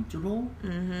 uncomfortable.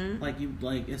 Like,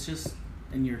 it's just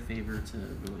in your favor to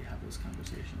really have those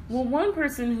conversations. Well, one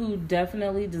person who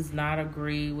definitely does not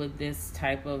agree with this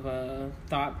type of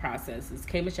thought process is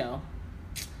K. Michelle.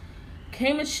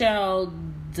 K. Michelle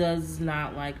does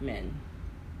not like men.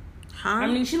 I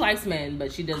mean, she likes men,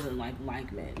 but she doesn't like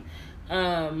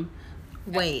men.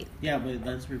 Wait. Yeah, but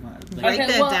let's rewind. Break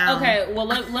that down. Okay, well,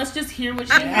 let's just hear what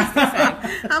she has to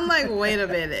say. I'm like, wait a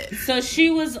minute. So she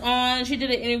did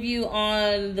an interview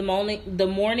on the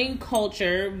Morning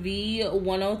Culture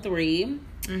V103.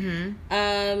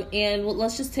 And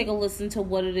let's just take a listen to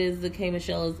what it is that K.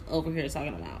 Michelle is over here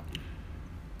talking about.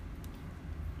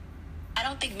 I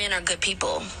don't think men are good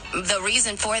people. The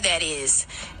reason for that is,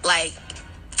 like,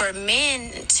 for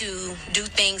men to do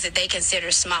things that they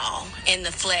consider small in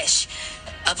the flesh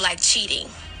of like cheating,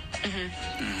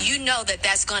 you know that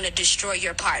that's going to destroy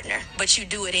your partner, but you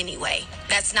do it anyway.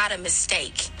 That's not a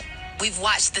mistake. We've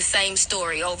watched the same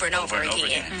story over and over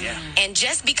again. Yeah. And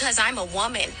just because I'm a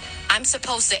woman, I'm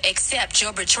supposed to accept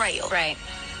your betrayal. Right.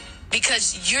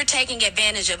 Because you're taking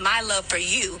advantage of my love for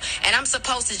you, and I'm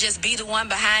supposed to just be the one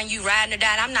behind you riding or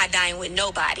dying. I'm not dying with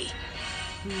nobody.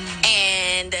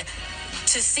 And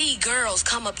to see girls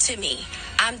come up to me,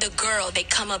 I'm the girl they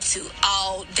come up to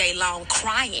all day long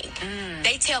crying.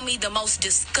 They tell me the most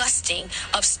disgusting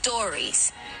of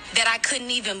stories that I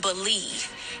couldn't even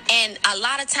believe. And a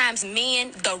lot of times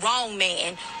men, the wrong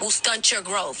man, will stunt your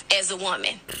growth as a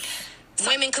woman.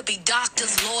 Women could be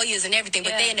doctors, lawyers, and everything,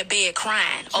 but they're in the bed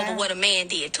crying over what a man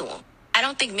did to them. I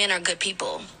don't think men are good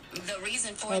people. The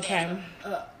reason for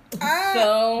that...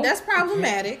 So that's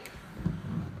problematic.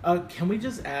 Can we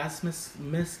just ask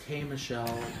Miss K. Michelle,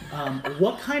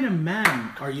 what kind of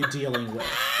men are you dealing with?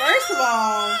 First of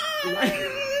all, come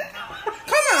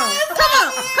on,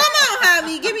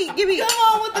 Javi, give me. come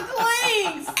on with the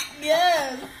clings.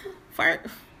 Yes.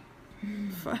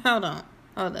 Hold up.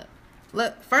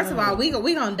 Look, first of all, we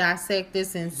gonna dissect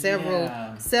this in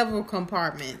several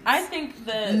compartments. I think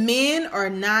that men are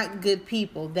not good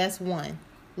people. That's one.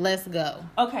 Let's go.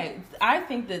 Okay, I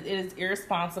think that it is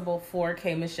irresponsible for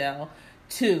K. Michelle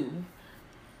to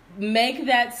make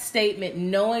that statement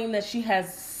knowing that she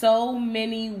has so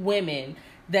many women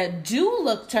that do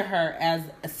look to her as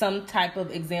some type of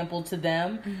example to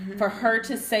them. For her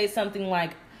to say something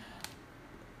like,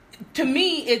 to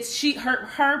me, it's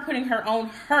her putting her own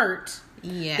hurt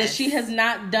that she has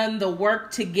not done the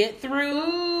work to get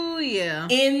through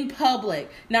in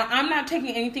public. Now, I'm not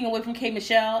taking anything away from K.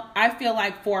 Michelle. I feel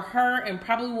like for her and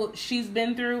probably what she's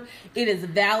been through, it is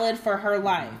valid for her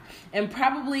life. And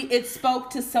probably it spoke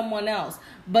to someone else.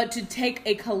 But to take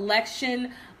a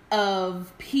collection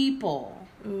of people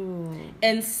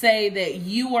and say that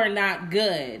you are not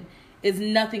good is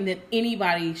nothing that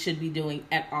anybody should be doing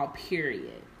at all,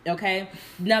 period. Okay?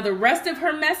 Now, the rest of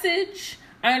her message,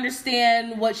 I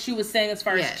understand what she was saying as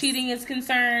far as cheating is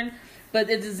concerned, but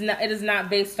it is not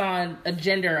based on a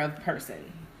gender of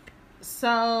person.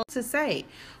 So,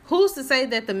 who's to say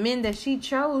that the men that she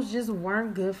chose just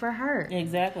weren't good for her?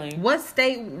 Exactly.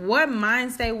 What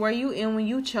mind state were you in when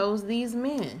you chose these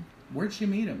men? Where'd she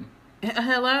meet him?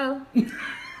 Hello?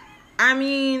 I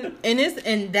mean,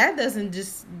 and that doesn't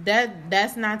just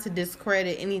that's not to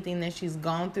discredit anything that she's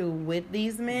gone through with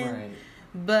these men. Right.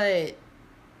 But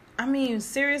I mean,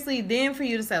 seriously, then for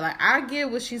you to say, like, I get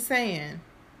what she's saying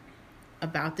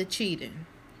about the cheating.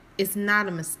 It's not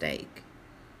a mistake.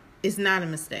 It's not a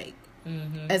mistake.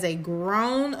 As a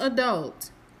grown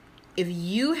adult, if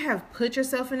you have put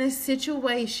yourself in a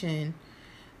situation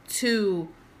to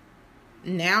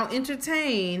now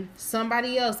entertain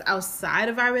somebody else outside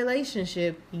of our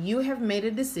relationship, you have made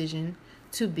a decision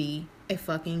to be a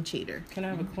fucking cheater. Can I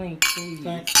have a clink, please?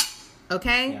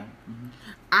 Okay? Yeah.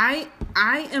 I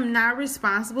am not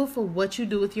responsible for what you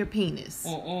do with your penis.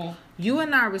 You are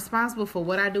not responsible for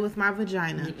what I do with my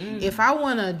vagina. If I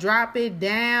want to drop it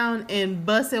down and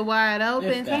bust it wide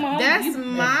open, that's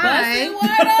mine.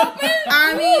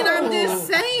 I mean, I'm just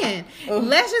saying.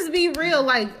 Let's just be real.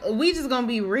 Like, we just gonna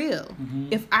be real.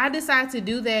 If I decide to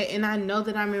do that and I know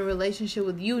that I'm in a relationship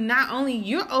with you, not only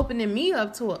you're opening me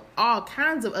up to all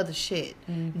kinds of other shit.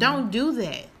 Don't do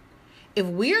that. If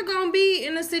we're gonna be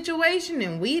in a situation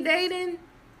and we dating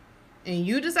and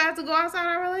you decide to go outside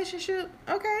our relationship,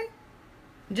 okay.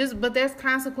 But there's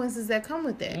consequences that come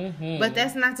with that. But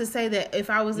that's not to say that if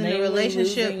I was in a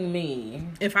relationship,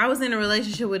 if I was in a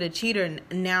relationship with a cheater,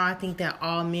 now I think that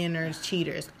all men are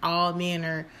cheaters, all men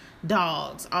are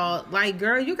dogs, all like,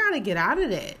 girl, you gotta get out of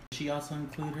that. She also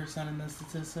include her son in the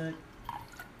statistic.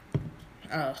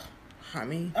 I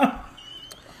mean.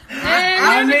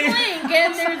 And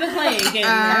there's a clink.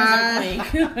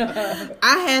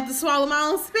 I had to swallow my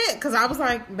own spit because I was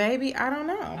like, baby, I don't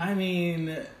know. I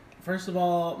mean, first of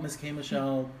all, Miss K.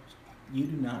 Michelle, you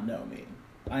do not know me.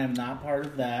 I am not part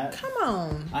of that. Come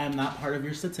on. I am not part of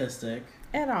your statistic.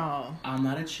 At all. I'm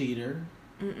not a cheater.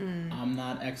 I'm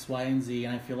not X, Y, and Z,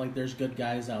 and I feel like there's good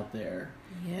guys out there.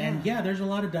 Yeah. And yeah, there's a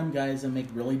lot of dumb guys that make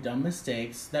really dumb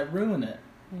mistakes that ruin it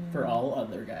for all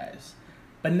other guys.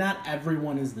 But not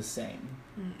everyone is the same.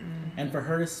 And for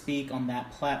her to speak on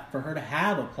that for her to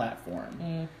have a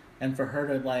platform, and for her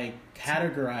to like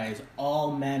categorize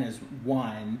all men as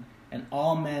one, and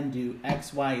all men do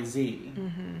X, Y, Z,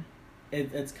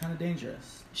 it's kind of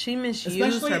dangerous. She misused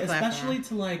her platform. Especially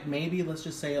to like maybe let's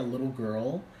just say a little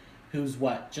girl who's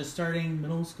just starting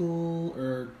middle school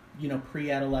or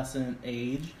pre-adolescent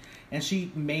age. And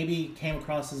she maybe came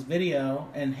across this video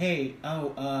and, hey,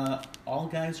 all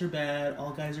guys are bad,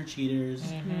 all guys are cheaters.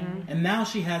 Mm-hmm. And now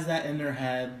she has that in her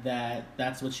head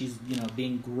that's what she's,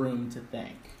 being groomed to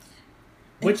think.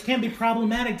 Which can be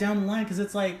problematic down the line because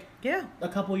it's like, a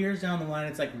couple years down the line,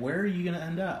 it's like, where are you going to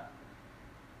end up?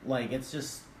 Like, it's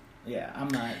just, I'm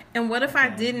not. And what if I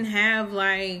didn't have,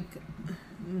 like,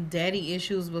 daddy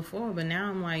issues before, but now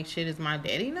I'm like, shit, is my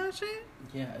daddy not shit?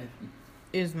 Yeah,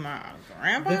 is my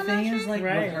grandpa? The thing is, like,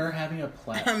 right. with her having a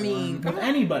platform, with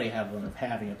anybody having a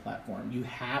platform, you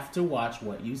have to watch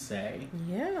what you say.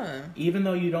 Yeah. Even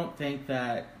though you don't think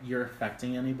that you're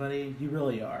affecting anybody, you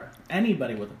really are.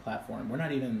 Anybody with a platform. We're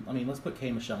not even. I mean, let's put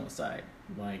K. Michelle aside.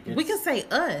 Like, we can say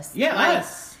us. Yeah, like,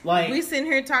 us. Like, we sitting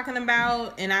here talking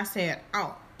about, and I said,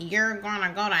 "Oh, you're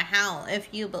gonna go to hell if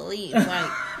you believe."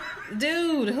 Like,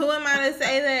 dude, who am I to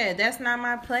say that? That's not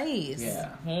my place. Yeah.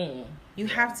 You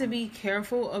have to be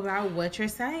careful about what you're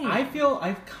saying. I feel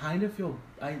bad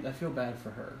for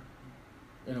her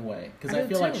in a way because I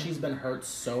feel like she's been hurt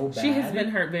so bad. She has been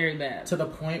hurt very bad to the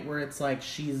point where it's like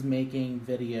she's making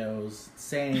videos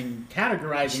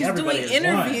categorizing she's everybody doing as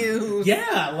interviews. One.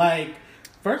 Yeah, like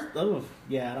first. I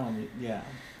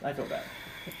feel bad.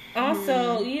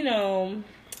 Also,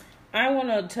 I want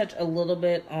to touch a little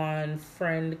bit on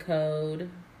friend code.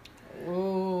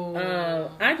 Ooh.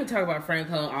 I could talk about friend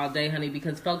code all day, honey,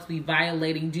 because folks be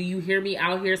violating. Do you hear me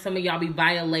out here? Some of y'all be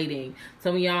violating.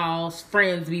 Some of y'all's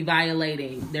friends be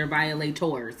violating. They're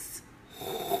violators.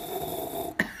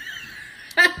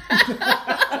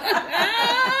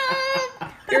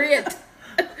 Period.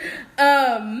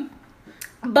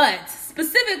 But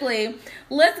specifically,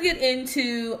 let's get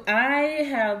into. I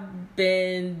have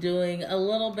been doing a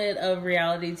little bit of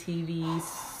reality TV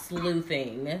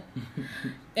sleuthing.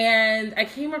 And I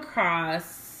came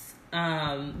across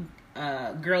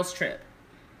Girls Trip.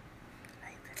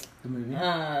 The movie?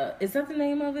 Is that the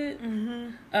name of it?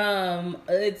 Mm-hmm.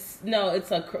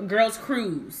 It's a Girls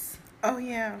Cruise. Oh,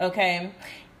 yeah. Okay.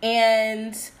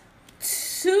 And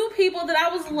two people that I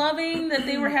was loving that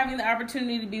they were having the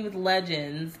opportunity to be with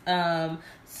legends.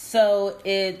 So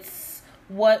it's,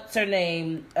 what's her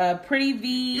name? Pretty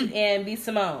V and B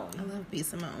Simone. I love B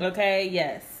Simone. Okay,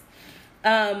 yes.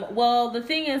 Well, the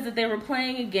thing is that they were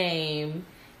playing a game,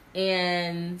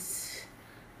 and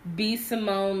B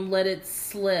Simone let it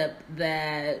slip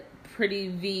that Pretty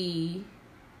V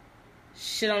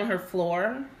shit on her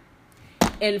floor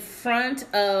in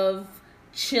front of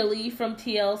Chili from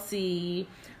TLC,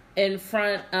 in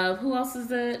front of, who else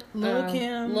is it?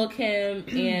 Lil' Kim,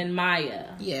 and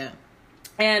Maya. Yeah.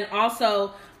 And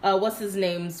also, what's his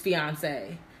name's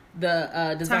fiance?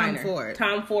 The designer.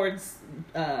 Tom Ford's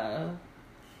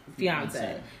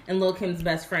fiance and Lil' Kim's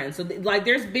best friend. So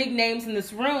there's big names in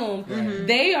this room. Mm-hmm.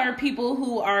 They are people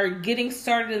who are getting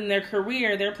started in their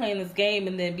career. They're playing this game,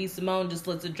 and then B Simone just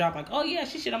lets it drop like, oh yeah,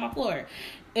 she shit on my floor.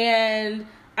 And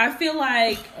I feel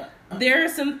like there are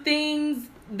some things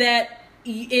that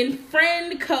in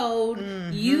friend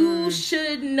code, you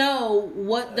should know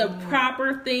what the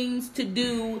proper things to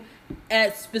do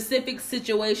at specific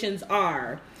situations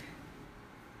are.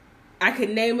 I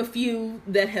could name a few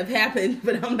that have happened,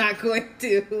 but I'm not going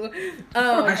to.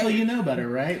 Actually, you know better,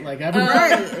 right? Like,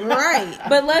 right.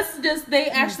 But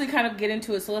they actually kind of get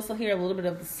into it. So let's hear a little bit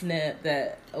of the snip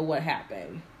of what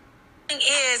happened. Thing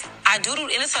is, I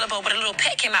doodled in a toilet bowl, but a little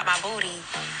pet came out my booty,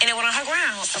 and it went on her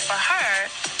ground. So for her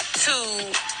to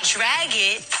drag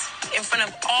it in front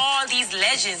of all these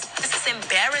legends, this is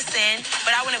embarrassing.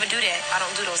 But I would never do that. I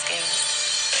don't do those things.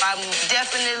 I'm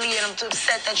definitely, and I'm too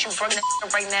upset that you bring that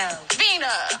up right now. Bina!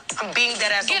 I'm being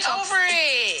that ass. Get over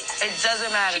it! It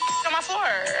doesn't matter. On my floor.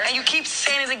 And you keep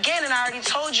saying it again, and I already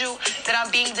told you that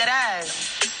I'm being that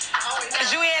ass.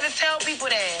 Because you had to tell people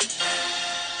that.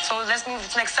 So let's move to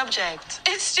the next subject.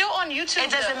 It's still on YouTube. It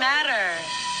doesn't matter.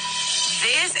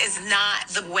 This is not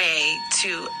the way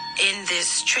to end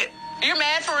this trip. You're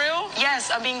mad for real?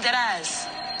 Yes, I'm being that ass.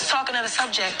 Talking of the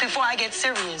subject before I get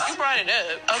serious. You brought it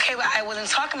up. Okay, but I wasn't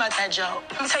talking about that joke.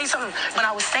 Let me tell you something. When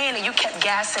I was saying it, you kept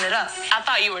gassing it up. I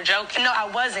thought you were joking. No, I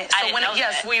wasn't. I didn't know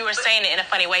that. Well, you were saying it in a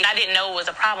funny way. I didn't know it was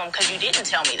a problem because you didn't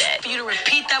tell me that. For you to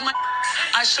repeat that,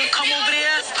 I should come over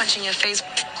there, punch in your face.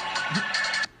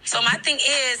 So my thing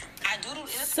is, I doodled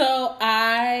in. So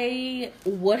I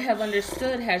would have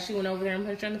understood had she went over there and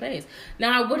punched her in the face.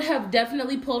 Now I would have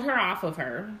definitely pulled her off of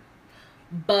her,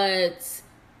 but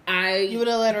You would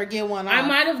have let her get one off. I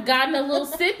might have gotten a little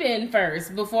sip in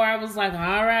first before I was like,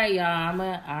 all right, y'all, I'm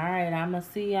gonna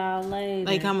see y'all later.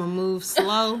 Like, I'm gonna move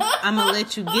slow. I'm gonna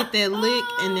let you get that lick,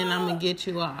 and then I'm gonna get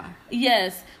you off.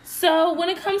 Yes. So when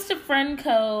it comes to friend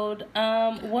code,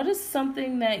 what is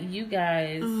something that you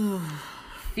guys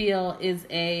feel is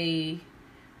a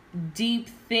deep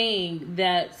thing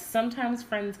that sometimes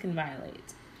friends can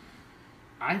violate?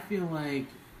 I feel like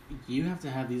you have to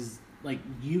have these, like,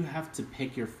 you have to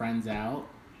pick your friends out.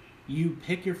 You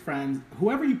pick your friends,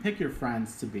 whoever you pick your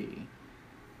friends to be.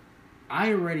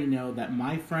 I already know that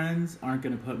my friends aren't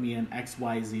going to put me in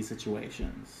XYZ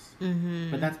situations.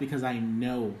 Mm-hmm. But that's because I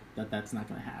know that that's not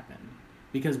going to happen.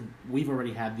 Because we've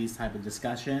already had these type of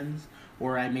discussions,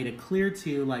 or I made it clear to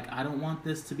you, like, I don't want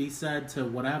this to be said to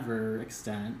whatever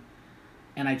extent.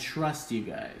 And I trust you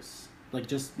guys. Like,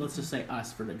 let's just say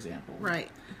us, for example. Right.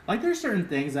 Like, there's certain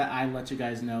things that I let you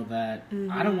guys know that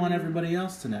I don't want everybody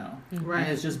else to know. Right.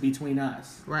 And it's just between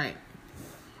us. Right.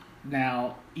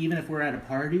 Now, even if we're at a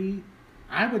party,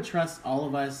 I would trust all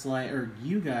of us, like, or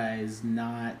you guys,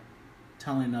 not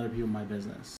telling other people my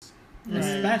business. Right.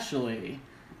 Especially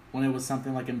when it was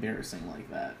something, like, embarrassing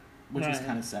like that. Which was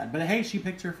kind of sad. But, hey, she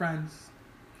picked her friends.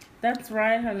 That's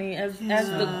right, honey. As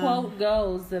the quote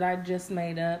goes that I just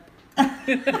made up. Come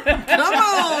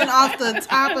on, off the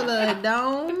top of the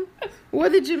dome.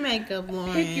 What did you make up,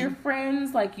 Lauren? Pick your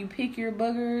friends like you pick your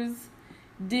boogers.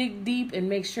 Dig deep and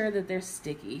make sure that they're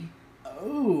sticky.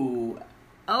 Oh.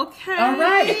 Okay. All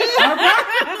right.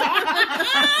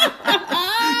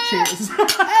 Cheers.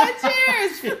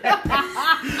 Cheers.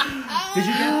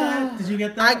 Did you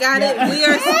get that? I got it. We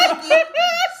are sticky.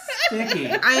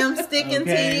 Sticky. I am sticking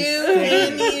to you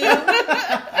and you.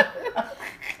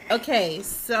 Okay,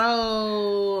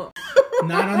 so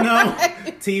not on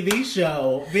the TV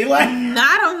show. Be like,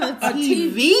 not on the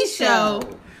TV show.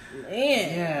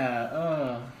 Man.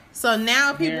 Yeah. So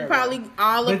now people probably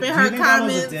all but up in her comments. That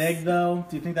was a dig, though?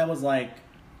 Do you think that was like,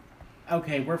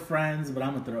 okay, we're friends, but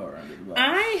I'm gonna throw her under the bus?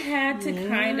 I had to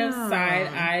kind of side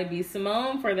eye B.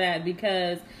 Simone for that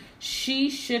because she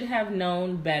should have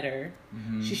known better.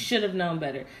 Mm-hmm. She should have known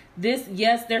better.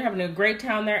 Yes, they're having a great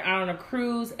time. They're out on a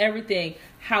cruise, everything.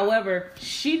 However,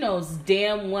 she knows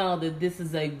damn well that this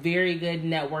is a very good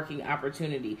networking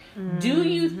opportunity. Mm-hmm. Do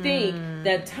you think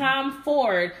that Tom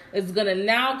Ford is going to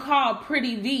now call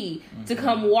Pretty V to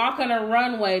come walk on a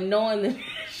runway knowing that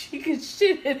she could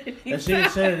shit at any time? She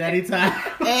could shit at any time.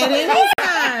 At any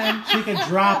time. She could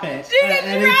drop it. She could drop it at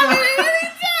any time.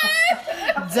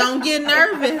 Don't get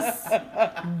nervous.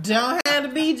 Don't have the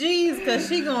BGs because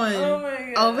she going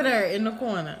over there in the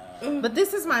corner. But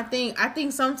this is my thing. I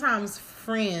think sometimes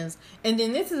friends, and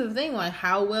then this is the thing, like,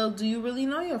 how well do you really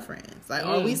know your friends? Like,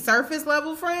 are we surface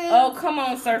level friends? Oh, come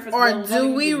on, surface level. Or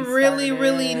do we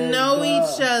really know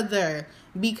each other?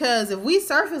 Because if we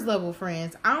surface level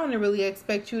friends, I don't really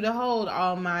expect you to hold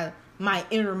all my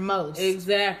innermost.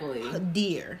 Exactly.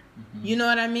 Dear. Mm-hmm. You know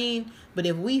what I mean? But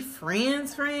if we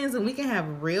friends, and we can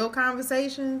have real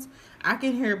conversations, I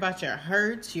can hear about your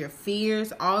hurts, your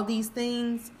fears, all these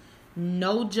things.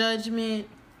 No judgment,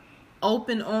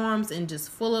 open arms, and just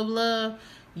full of love.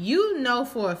 You know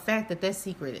for a fact that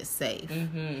secret is safe.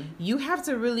 Mm-hmm. You have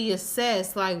to really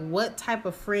assess, like, what type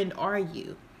of friend are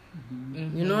you?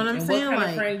 Mm-hmm. You know what I'm saying? What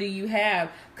kind of friend do you have?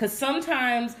 Because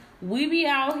sometimes we be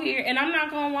out here, and I'm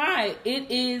not going to lie, it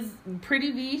is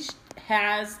Pretty V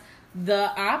has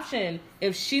the option.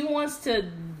 If she wants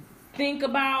to think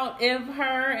about if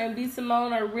her and B.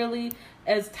 Simone are really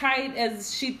as tight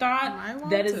as she thought,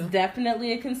 that is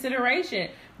definitely a consideration.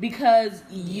 Because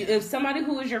if somebody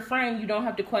who is your friend, you don't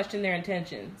have to question their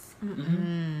intentions.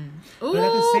 Mm-hmm.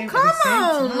 Ooh, come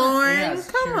on, Lauren.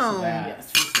 Yes, come on. Yes,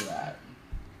 cheers to that.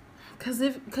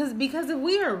 Because if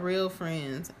we are real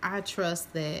friends, I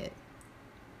trust that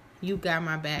you got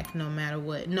my back no matter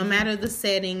what. No matter the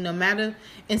setting, no matter...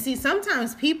 And see,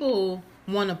 sometimes people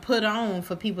want to put on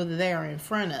for people that they are in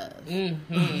front of.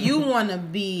 Mm-hmm. You want to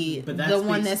be the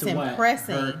one that's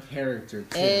impressing. Her character,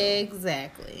 too.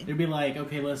 Exactly. You'd be like,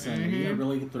 okay, listen, are you going to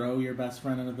really throw your best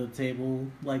friend under the table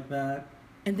like that?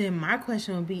 And then my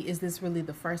question would be, is this really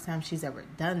the first time she's ever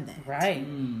done that? Right.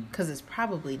 Because it's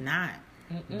probably not.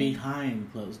 Behind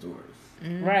closed doors.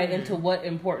 Mm-hmm. Right, and to what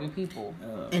important people.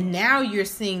 And now you're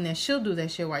seeing that she'll do that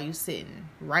shit while you sitting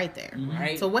right there.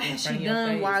 Right. So what has she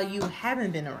done while you haven't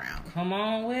been around? Come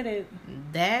on with it.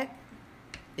 That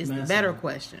is the better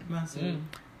question.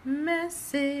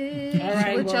 Messy. All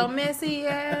right, with your messy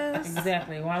ass.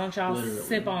 Exactly. Why don't y'all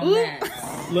sip on that?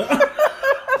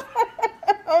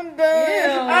 I'm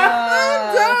done.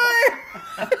 I'm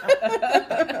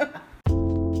done.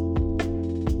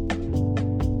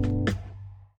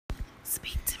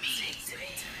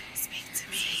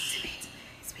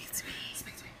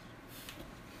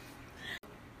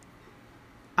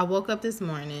 I woke up this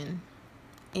morning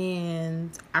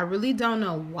and I really don't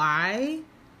know why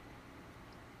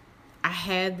I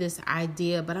had this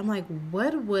idea, but I'm like,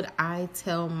 what would I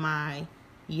tell my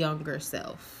younger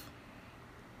self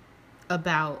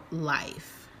about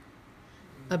life,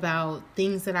 about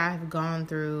things that I've gone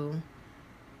through,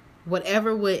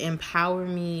 whatever would empower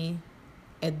me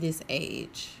at this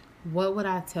age? What would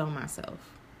I tell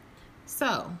myself?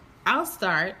 So I'll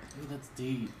start. Ooh, that's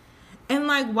deep. And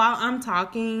like while I'm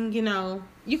talking, you know,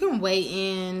 you can weigh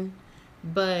in,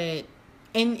 and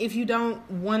if you don't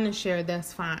want to share,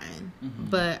 that's fine. Mm-hmm.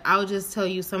 But I'll just tell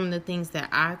you some of the things that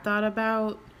I thought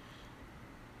about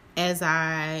as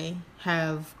I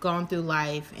have gone through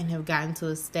life and have gotten to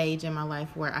a stage in my life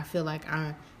where I feel like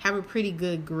I have a pretty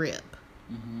good grip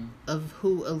of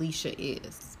who Alicia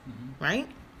is. Mm-hmm. Right?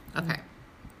 Okay.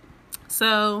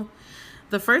 So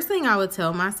the first thing I would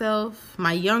tell myself,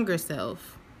 my younger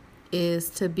self, is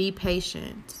to be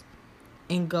patient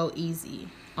and go easy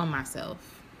on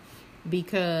myself,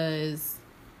 because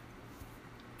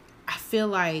I feel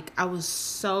like I was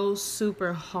so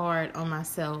super hard on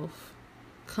myself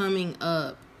coming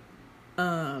up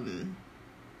in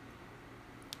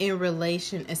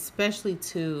relation, especially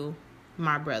to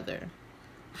my brother.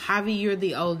 Javi, you're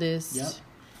the oldest. Yep.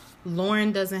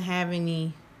 Lauren doesn't have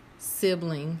any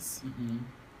siblings. Mm-hmm.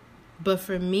 But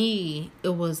for me,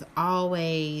 it was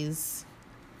always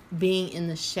being in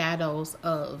the shadows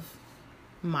of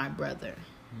my brother.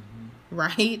 Mm-hmm.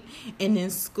 Right? And in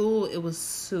school, it was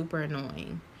super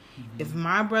annoying. Mm-hmm. If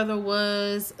my brother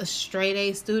was a straight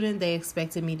A student, they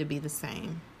expected me to be the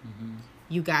same. Mm-hmm.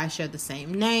 You guys share the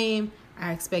same name.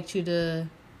 I expect you to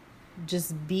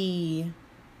just be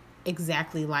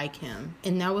exactly like him.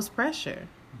 And that was pressure.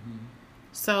 Mm-hmm.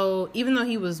 So even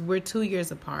though we're 2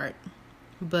 years apart,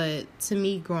 but to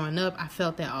me growing up, I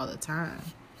felt that all the time.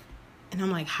 And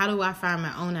I'm like, how do I find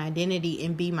my own identity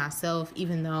and be myself,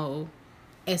 even though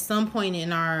at some point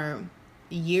in our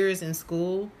years in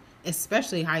school,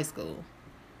 especially high school,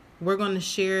 we're going to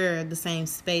share the same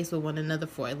space with one another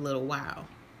for a little while.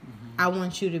 Mm-hmm. I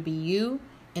want you to be you,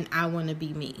 and I want to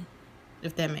be me,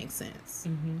 if that makes sense.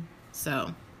 Mm-hmm.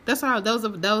 So that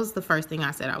was the first thing I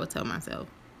said I would tell myself.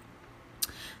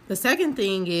 The second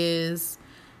thing is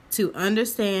to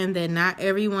understand that not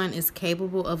everyone is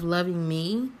capable of loving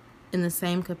me in the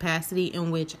same capacity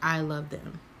in which I love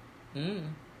them.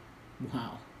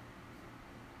 Wow.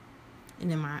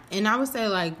 And I would say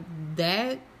like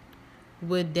that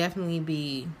would definitely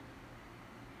be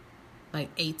like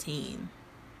 18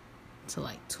 to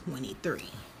like 23.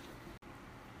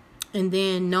 And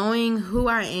then knowing who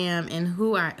I am and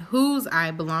whose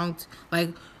I belong to, like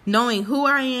knowing who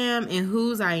I am and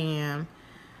whose I am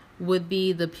would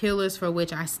be the pillars for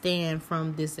which I stand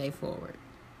from this day forward.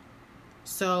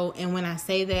 So, and when I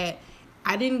say that,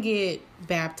 I didn't get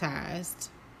baptized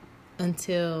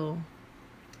until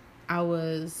I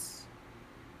was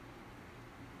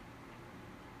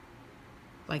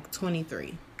like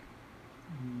 23.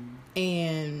 Mm-hmm.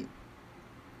 And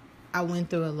I went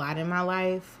through a lot in my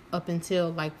life up until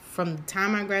like from the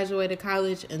time I graduated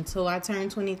college until I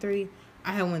turned 23,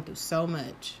 I had went through so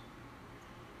much.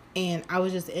 And I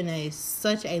was just in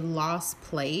such a lost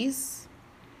place.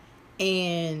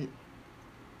 And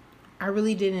I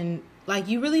really didn't, like,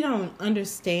 you really don't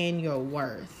understand your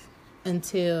worth and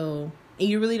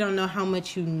you really don't know how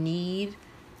much you need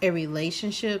a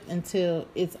relationship until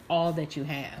it's all that you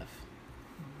have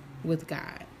with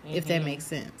God, if that makes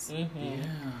sense. Mm-hmm. Yeah,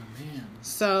 man.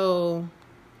 So,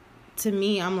 to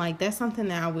me, I'm like, that's something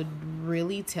that I would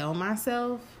really tell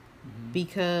myself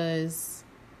because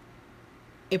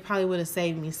it probably would have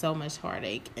saved me so much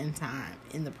heartache and time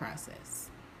in the process.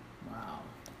 Wow.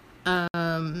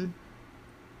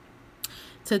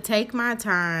 To take my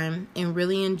time and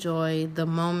really enjoy the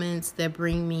moments that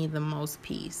bring me the most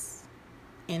peace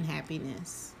and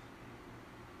happiness.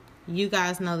 You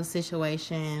guys know the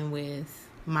situation with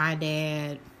my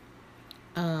dad.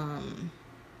 My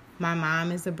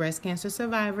mom is a breast cancer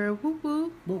survivor. Woo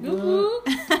woo. Woo woo.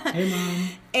 Hey, Mom.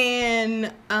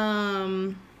 And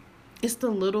it's the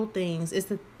little things.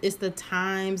 It's the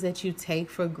times that you take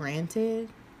for granted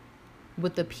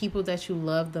with the people that you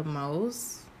love the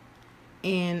most.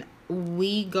 And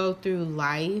we go through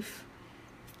life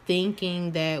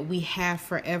thinking that we have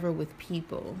forever with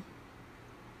people.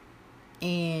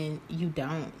 And you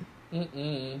don't.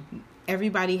 Mm-mm.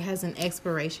 Everybody has an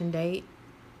expiration date.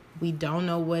 We don't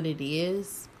know what it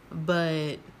is.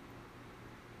 But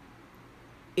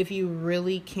if you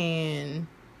really can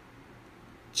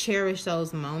cherish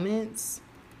those moments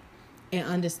and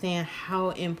understand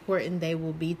how important they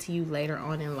will be to you later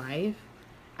on in life,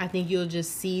 I think you'll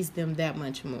just seize them that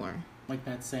much more. Like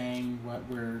that saying, "What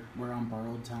we're on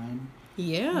borrowed time."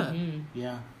 Yeah.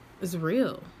 Yeah. It's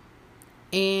real.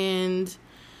 And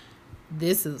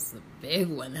this is a big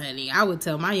one, honey. I would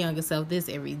tell my younger self this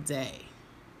every day.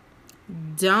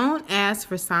 Don't ask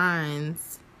for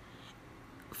signs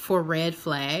for red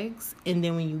flags, and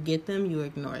then when you get them, you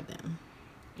ignore them.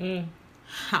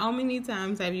 How many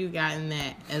times have you gotten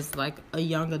that as like a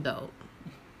young adult?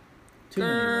 Too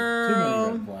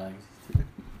many red flags.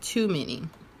 Too many.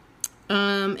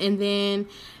 And then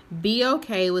be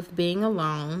okay with being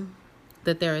alone,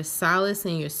 that there is solace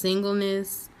in your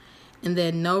singleness, and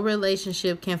that no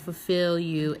relationship can fulfill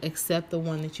you except the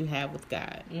one that you have with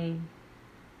God.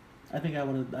 I think I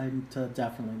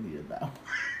definitely needed that one.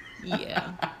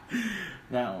 Yeah.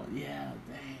 That one, yeah,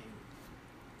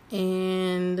 dang.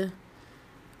 And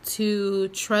to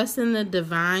trust in the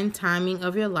divine timing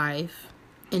of your life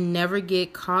and never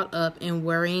get caught up in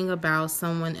worrying about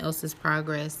someone else's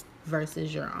progress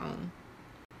versus your own.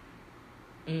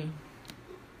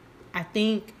 I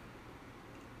think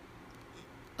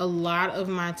a lot of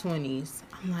my 20s,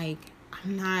 I'm like,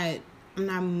 I'm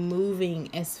not moving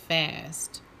as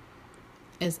fast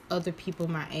as other people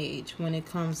my age when it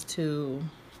comes to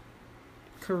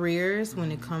careers,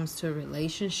 when it comes to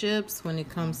relationships, when it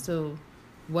comes to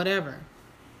whatever.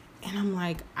 And I'm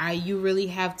like, you really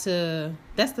have to,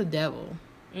 that's the devil.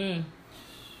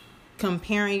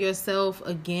 Comparing yourself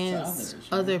against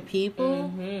other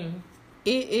people,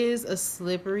 it is a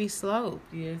slippery slope.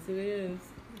 Yes, it is.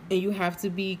 And you have to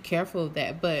be careful of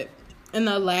that. And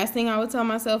the last thing I would tell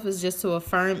myself is just to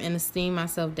affirm and esteem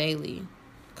myself daily.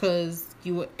 Because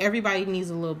everybody needs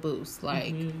a little boost.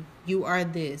 Like, you are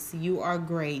this. You are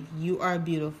great. You are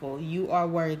beautiful. You are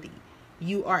worthy.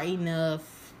 You are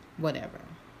enough. Whatever.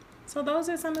 So those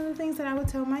are some of the things that I would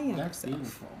tell my younger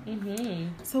self. Beautiful.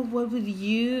 So what would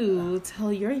you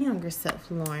tell your younger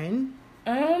self, Lauren?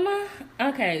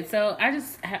 Okay, so I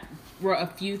just wrote a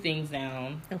few things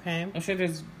down. Okay. I'm sure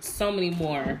there's so many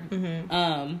more.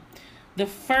 The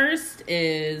first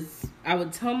is, I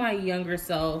would tell my younger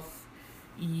self,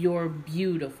 you're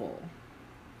beautiful.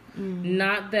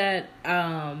 Not that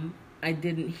I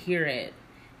didn't hear it.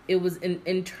 It was an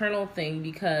internal thing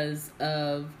because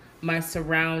of my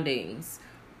surroundings.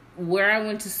 Where I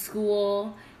went to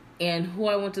school and who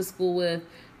I went to school with,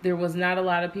 there was not a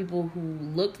lot of people who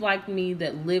looked like me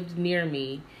that lived near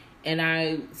me. And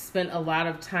I spent a lot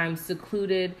of time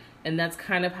secluded. And that's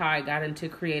kind of how I got into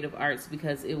creative arts,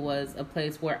 because it was a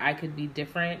place where I could be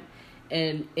different.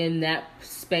 And in that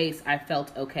space, I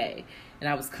felt okay. And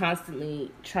I was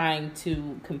constantly trying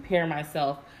to compare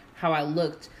myself, how I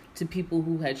looked, to people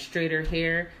who had straighter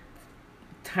hair,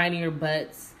 tinier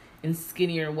butts, and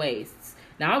skinnier waists.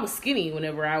 Now, I was skinny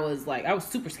whenever I was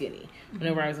super skinny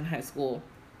whenever I was in high school.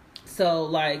 So,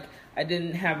 like, I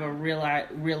didn't have a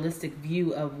realistic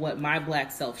view of what my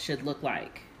black self should look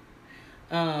like.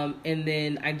 And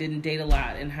then I didn't date a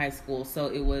lot in high school. So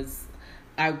it was,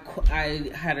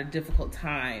 I had a difficult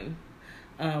time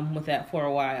with that for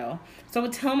a while. So I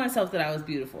would tell myself that I was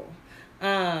beautiful.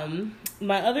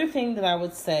 My other thing that I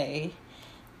would say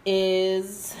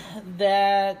is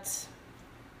that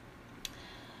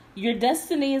your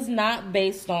destiny is not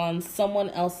based on someone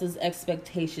else's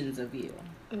expectations of you.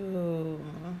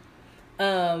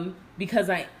 Because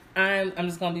I'm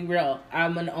just gonna be real.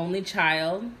 I'm an only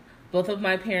child. Both of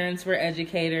my parents were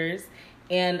educators,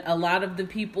 and a lot of the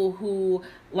people who,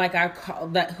 like I call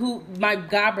that, who my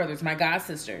god brothers, my god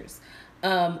sisters,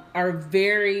 are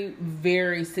very,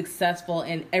 very successful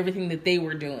in everything that they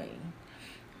were doing.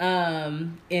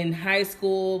 In high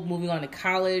school, moving on to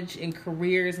college, in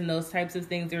careers and those types of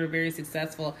things, they were very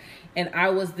successful. And I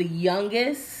was the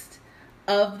youngest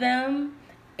of them.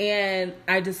 And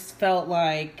I just felt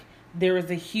like there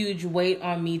was a huge weight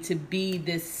on me to be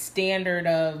this standard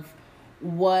of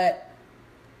what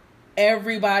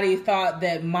everybody thought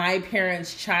that my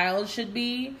parents' child should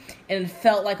be, and it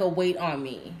felt like a weight on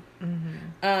me.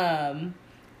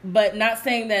 But not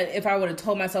saying that if I would have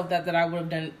told myself that I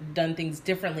would have done things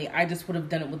differently. I just would have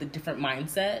done it with a different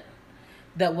mindset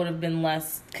that would have been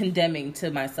less condemning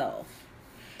to myself.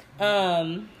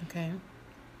 Okay.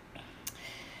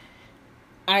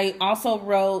 I also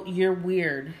wrote, you're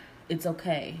weird. It's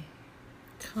okay.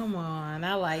 Come on.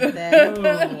 I like that.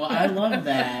 Oh, I love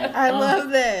that. I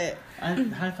love that.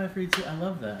 High five for you too. I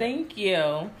love that. Thank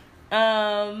you.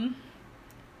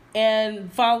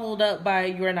 And followed up by,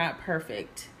 you're not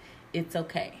perfect. It's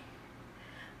okay.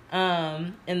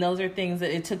 And those are things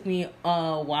that it took me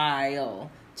a while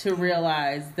to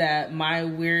realize that my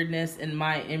weirdness and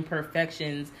my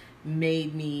imperfections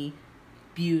made me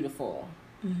beautiful.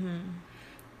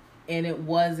 And it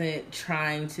wasn't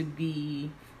trying to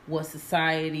be what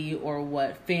society or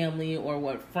what family or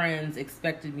what friends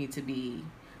expected me to be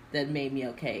that made me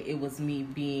okay. It was me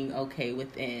being okay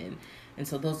within. And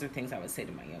so those are things I would say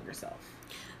to my younger self.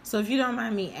 So if you don't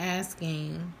mind me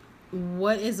asking,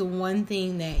 what is one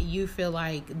thing that you feel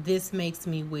like this makes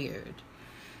me weird?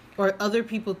 Or other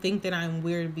people think that I'm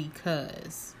weird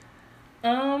because?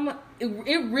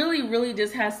 It really, really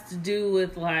just has to do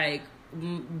with like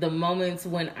the moments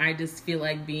when I just feel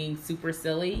like being super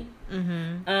silly.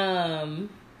 Mm-hmm.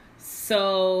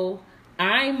 So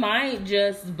I might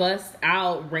just bust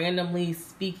out randomly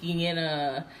speaking in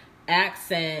a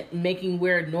accent, making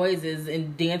weird noises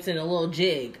and dancing a little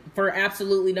jig for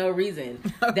absolutely no reason.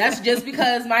 Okay. That's just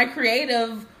because my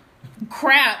creative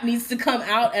crap needs to come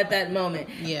out at that moment.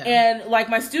 Yeah. And like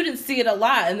my students see it a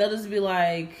lot and they'll just be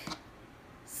like,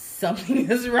 something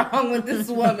is wrong with this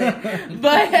woman.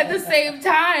 But at the same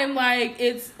time, like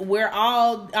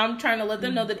I'm trying to let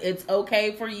them know that it's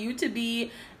okay for you to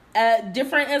be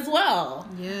different as well.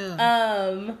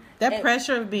 Yeah. That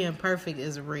pressure of being perfect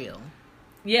is real.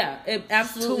 Yeah, it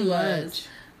absolutely was.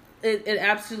 It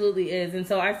absolutely is. And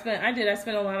so I spent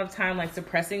a lot of time like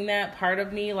suppressing that part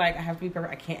of me. Like I have to be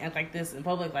perfect. I can't act like this in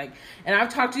public. Like, and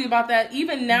I've talked to you about that.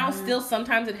 Even now, still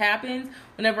sometimes it happens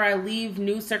whenever I leave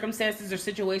new circumstances or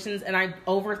situations and I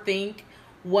overthink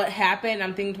what happened.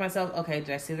 I'm thinking to myself, okay, did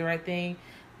I say the right thing?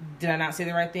 Did I not say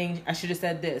the right thing? I should have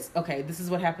said this. Okay, this is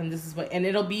what happened. This is what, and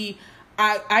it'll be,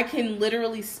 I can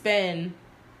literally spend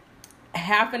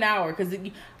half an hour because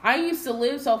I used to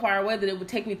live so far away that it would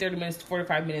take me 30 minutes to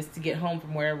 45 minutes to get home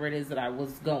from wherever it is that I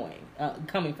was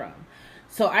coming from.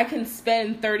 So I can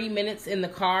spend 30 minutes in the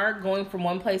car going from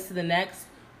one place to the next,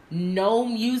 no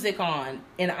music on,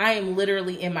 and I am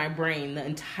literally in my brain the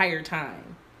entire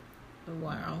time.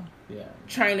 Wow. Yeah.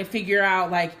 Trying to figure out,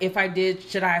 like, if I did,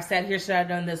 should I have sat here? Should I have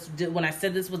done this? When I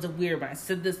said this, was it weird? When I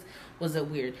said this, was it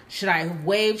weird? Should I have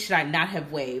waved? Should I not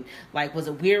have waved? Like, was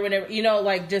it weird? Whenever,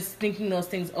 like, just thinking those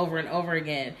things over and over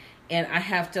again. And I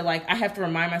have to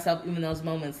remind myself, even those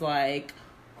moments, like,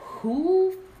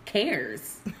 who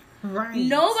cares? Right.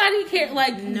 Nobody cares.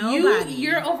 Like, nobody.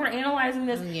 You're overanalyzing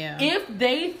this. Yeah. If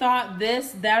they thought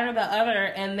this, that, or the other,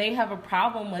 and they have a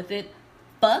problem with it,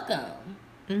 fuck them.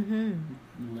 Mm-hmm.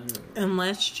 Literally. And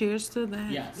let's cheers to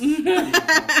that. Yes.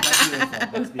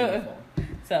 That's beautiful.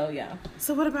 So, yeah.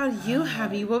 So, what about you,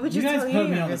 Javi? What would you tell guys put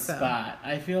me on the yourself? spot.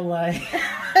 I feel like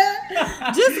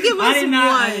just give us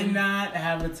I did not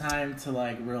have the time to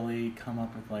like really come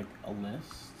up with like a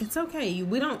list. It's okay.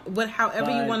 We don't.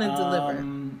 However you want to deliver.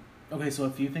 Okay, so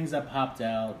a few things that popped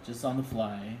out just on the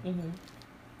fly. Mm-hmm.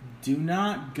 Do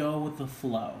not go with the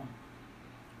flow.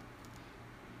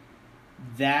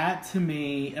 That to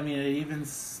me,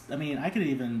 I could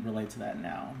even relate to that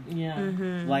now. Yeah.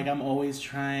 Mm-hmm. Like I was always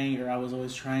trying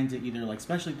to either like,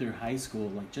 especially through high school,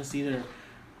 like just either,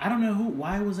 I don't know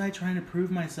why was I trying to prove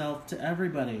myself to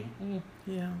everybody?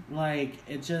 Yeah. Like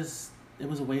it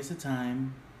was a waste of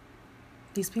time.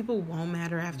 These people won't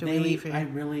matter after we leave here. they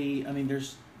really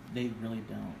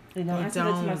don't. They don't. I say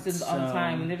that to my students all the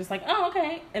time, and they're just like, "Oh,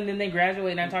 okay," and then they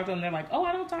graduate, and I talk to them, and they're like, "Oh,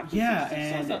 I don't talk to you." Yeah,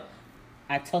 and so.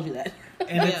 I told you that.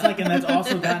 And it's like, and that's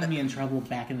also gotten me in trouble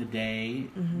back in the day,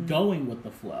 going with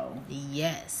the flow.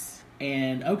 Yes.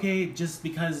 And okay, just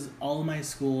because all of my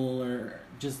school or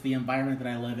just the environment that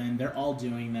I live in, they're all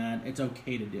doing that, it's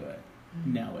okay to do it.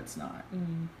 No, it's not.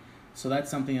 So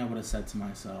that's something I would have said to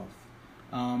myself.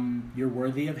 You're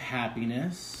worthy of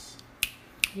happiness.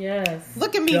 Yes.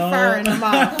 Look at me firing them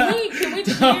off. Can we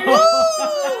cheers? Ooh,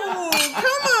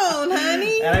 come on,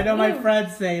 honey. And I know my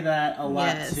friends say that a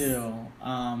lot too.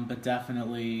 But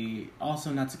definitely also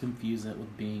not to confuse it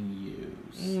with being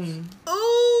used. Ooh,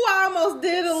 I almost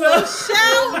did a little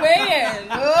shout. Man.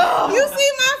 You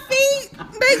see my feet?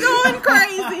 They going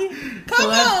crazy. Come so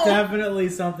that's on. definitely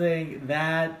something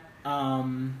that,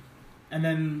 and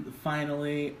then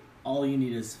finally, all you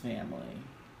need is family.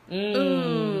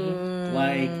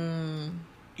 Like,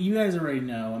 you guys already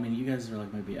know. I mean, you guys are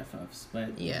like my BFFs,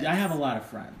 but I have a lot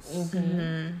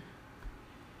and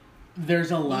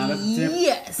there's a lot of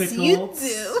difficult,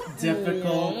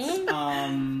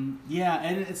 and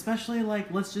especially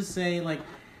like, let's just say like,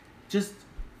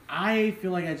 I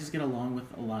feel like I just get along with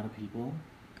a lot of people,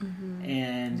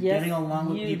 and getting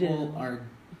along with people are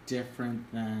different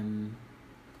than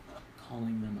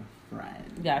calling them a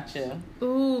friend. Gotcha.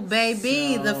 Ooh,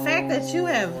 baby, the fact that you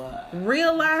have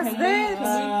realized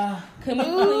that. Can we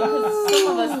please, because some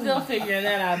of us still figuring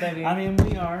that out, baby. I mean,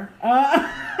 we are.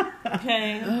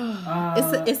 Okay.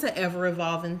 It's an ever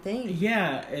evolving thing.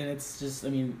 Yeah, and it's just,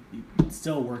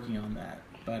 still working on that.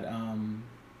 But,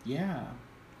 yeah.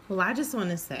 Well, I just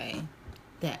want to say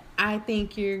that I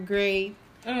think you're great.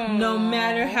 No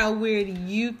matter how weird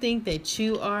you think that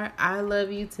you are, I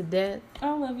love you to death.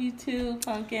 I love you too,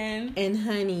 Pumpkin. And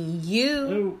honey,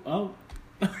 you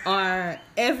are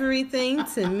everything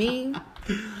to me.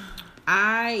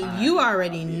 You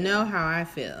already know how I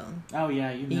feel. Oh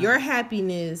yeah, you know. Your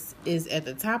happiness is at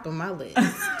the top of my list.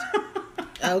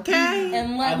 Okay?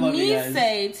 And let me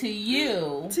say to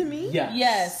you. To me?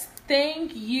 Yes.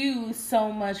 Thank you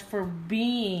so much for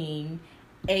being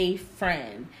a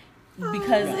friend.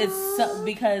 Because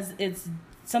it's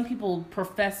some people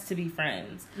profess to be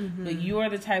friends, but you are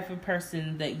the type of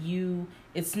person that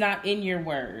it's not in your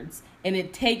words, and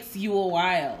it takes you a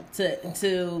while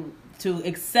to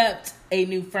accept a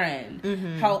new friend.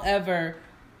 However,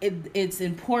 it's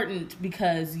important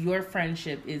because your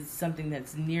friendship is something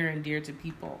that's near and dear to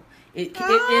people. You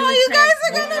guys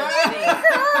are gonna make me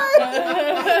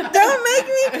cry. Don't make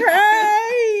me cry.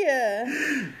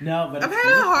 No, but I've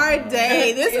had a hard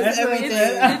day. This is everything.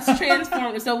 It's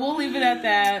transformative. So we'll leave it at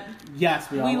that.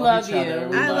 Yes, we love each you.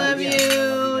 other. I love you.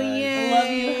 Yay. I love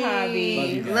you,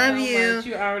 Javi. Love you. Much.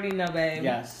 You already know, babe.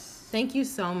 Yes. Thank you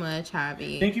so much,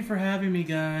 Javi. Thank you for having me,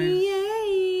 guys. Yay.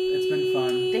 It's been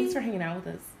fun. Thanks for hanging out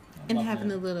with us. And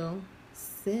having a little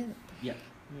sip. Yep.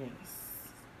 Yes.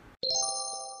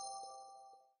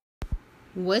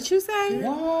 What you say?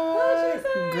 What you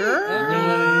say?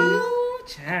 Girl. Ooh,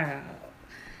 child.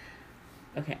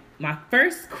 Okay. My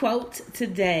first quote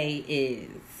today is,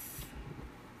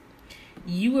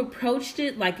 "You approached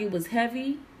it like it was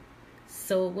heavy,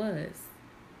 so it was."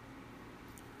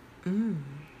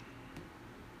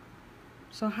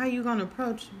 So how you gonna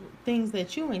approach things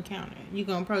that you encounter? You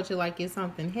gonna approach it like it's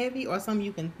something heavy or something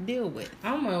you can deal with?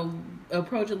 I'm gonna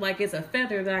approach it like it's a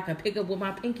feather that I can pick up with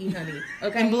my pinky, honey.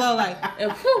 Okay, And blow like.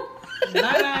 And whew,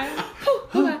 bye.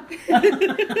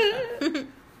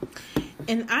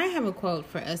 And I have a quote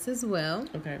for us as well.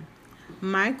 Okay.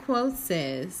 My quote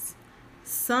says,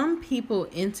 "Some people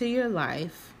enter your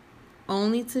life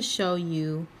only to show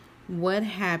you what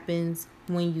happens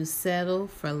when you settle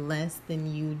for less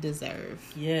than you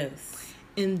deserve." Yes.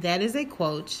 And that is a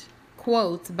quote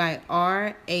by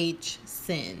R.H.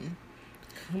 Sin.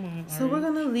 Come on. So we're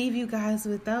going to leave you guys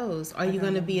with those. Are you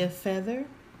going to be a feather?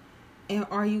 And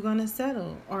are you going to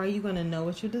settle? Or are you going to know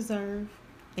what you deserve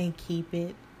and keep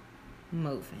it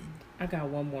moving? I got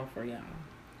one more for y'all.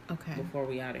 Okay. Before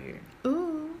we out of here.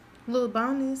 Ooh. Little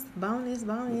bonus. Let's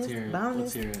hear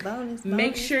it.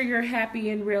 Make sure you're happy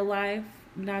in real life,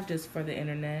 not just for the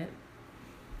internet.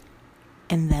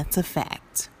 And that's a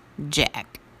fact.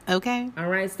 Jack. Okay? All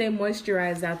right, stay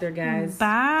moisturized out there, guys.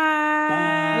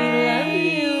 Bye. We love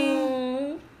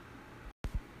you.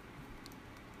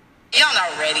 Y'all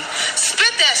not ready.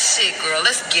 Spit that shit, girl.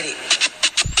 Let's get it.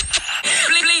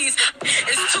 Please,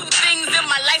 it's two things in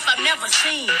my life I've never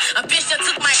seen. A bitch that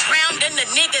took my crown, then the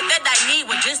nigga that I need.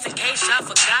 Well, just in case y'all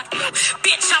forgot, though.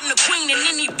 Bitch, I'm the queen, and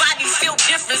any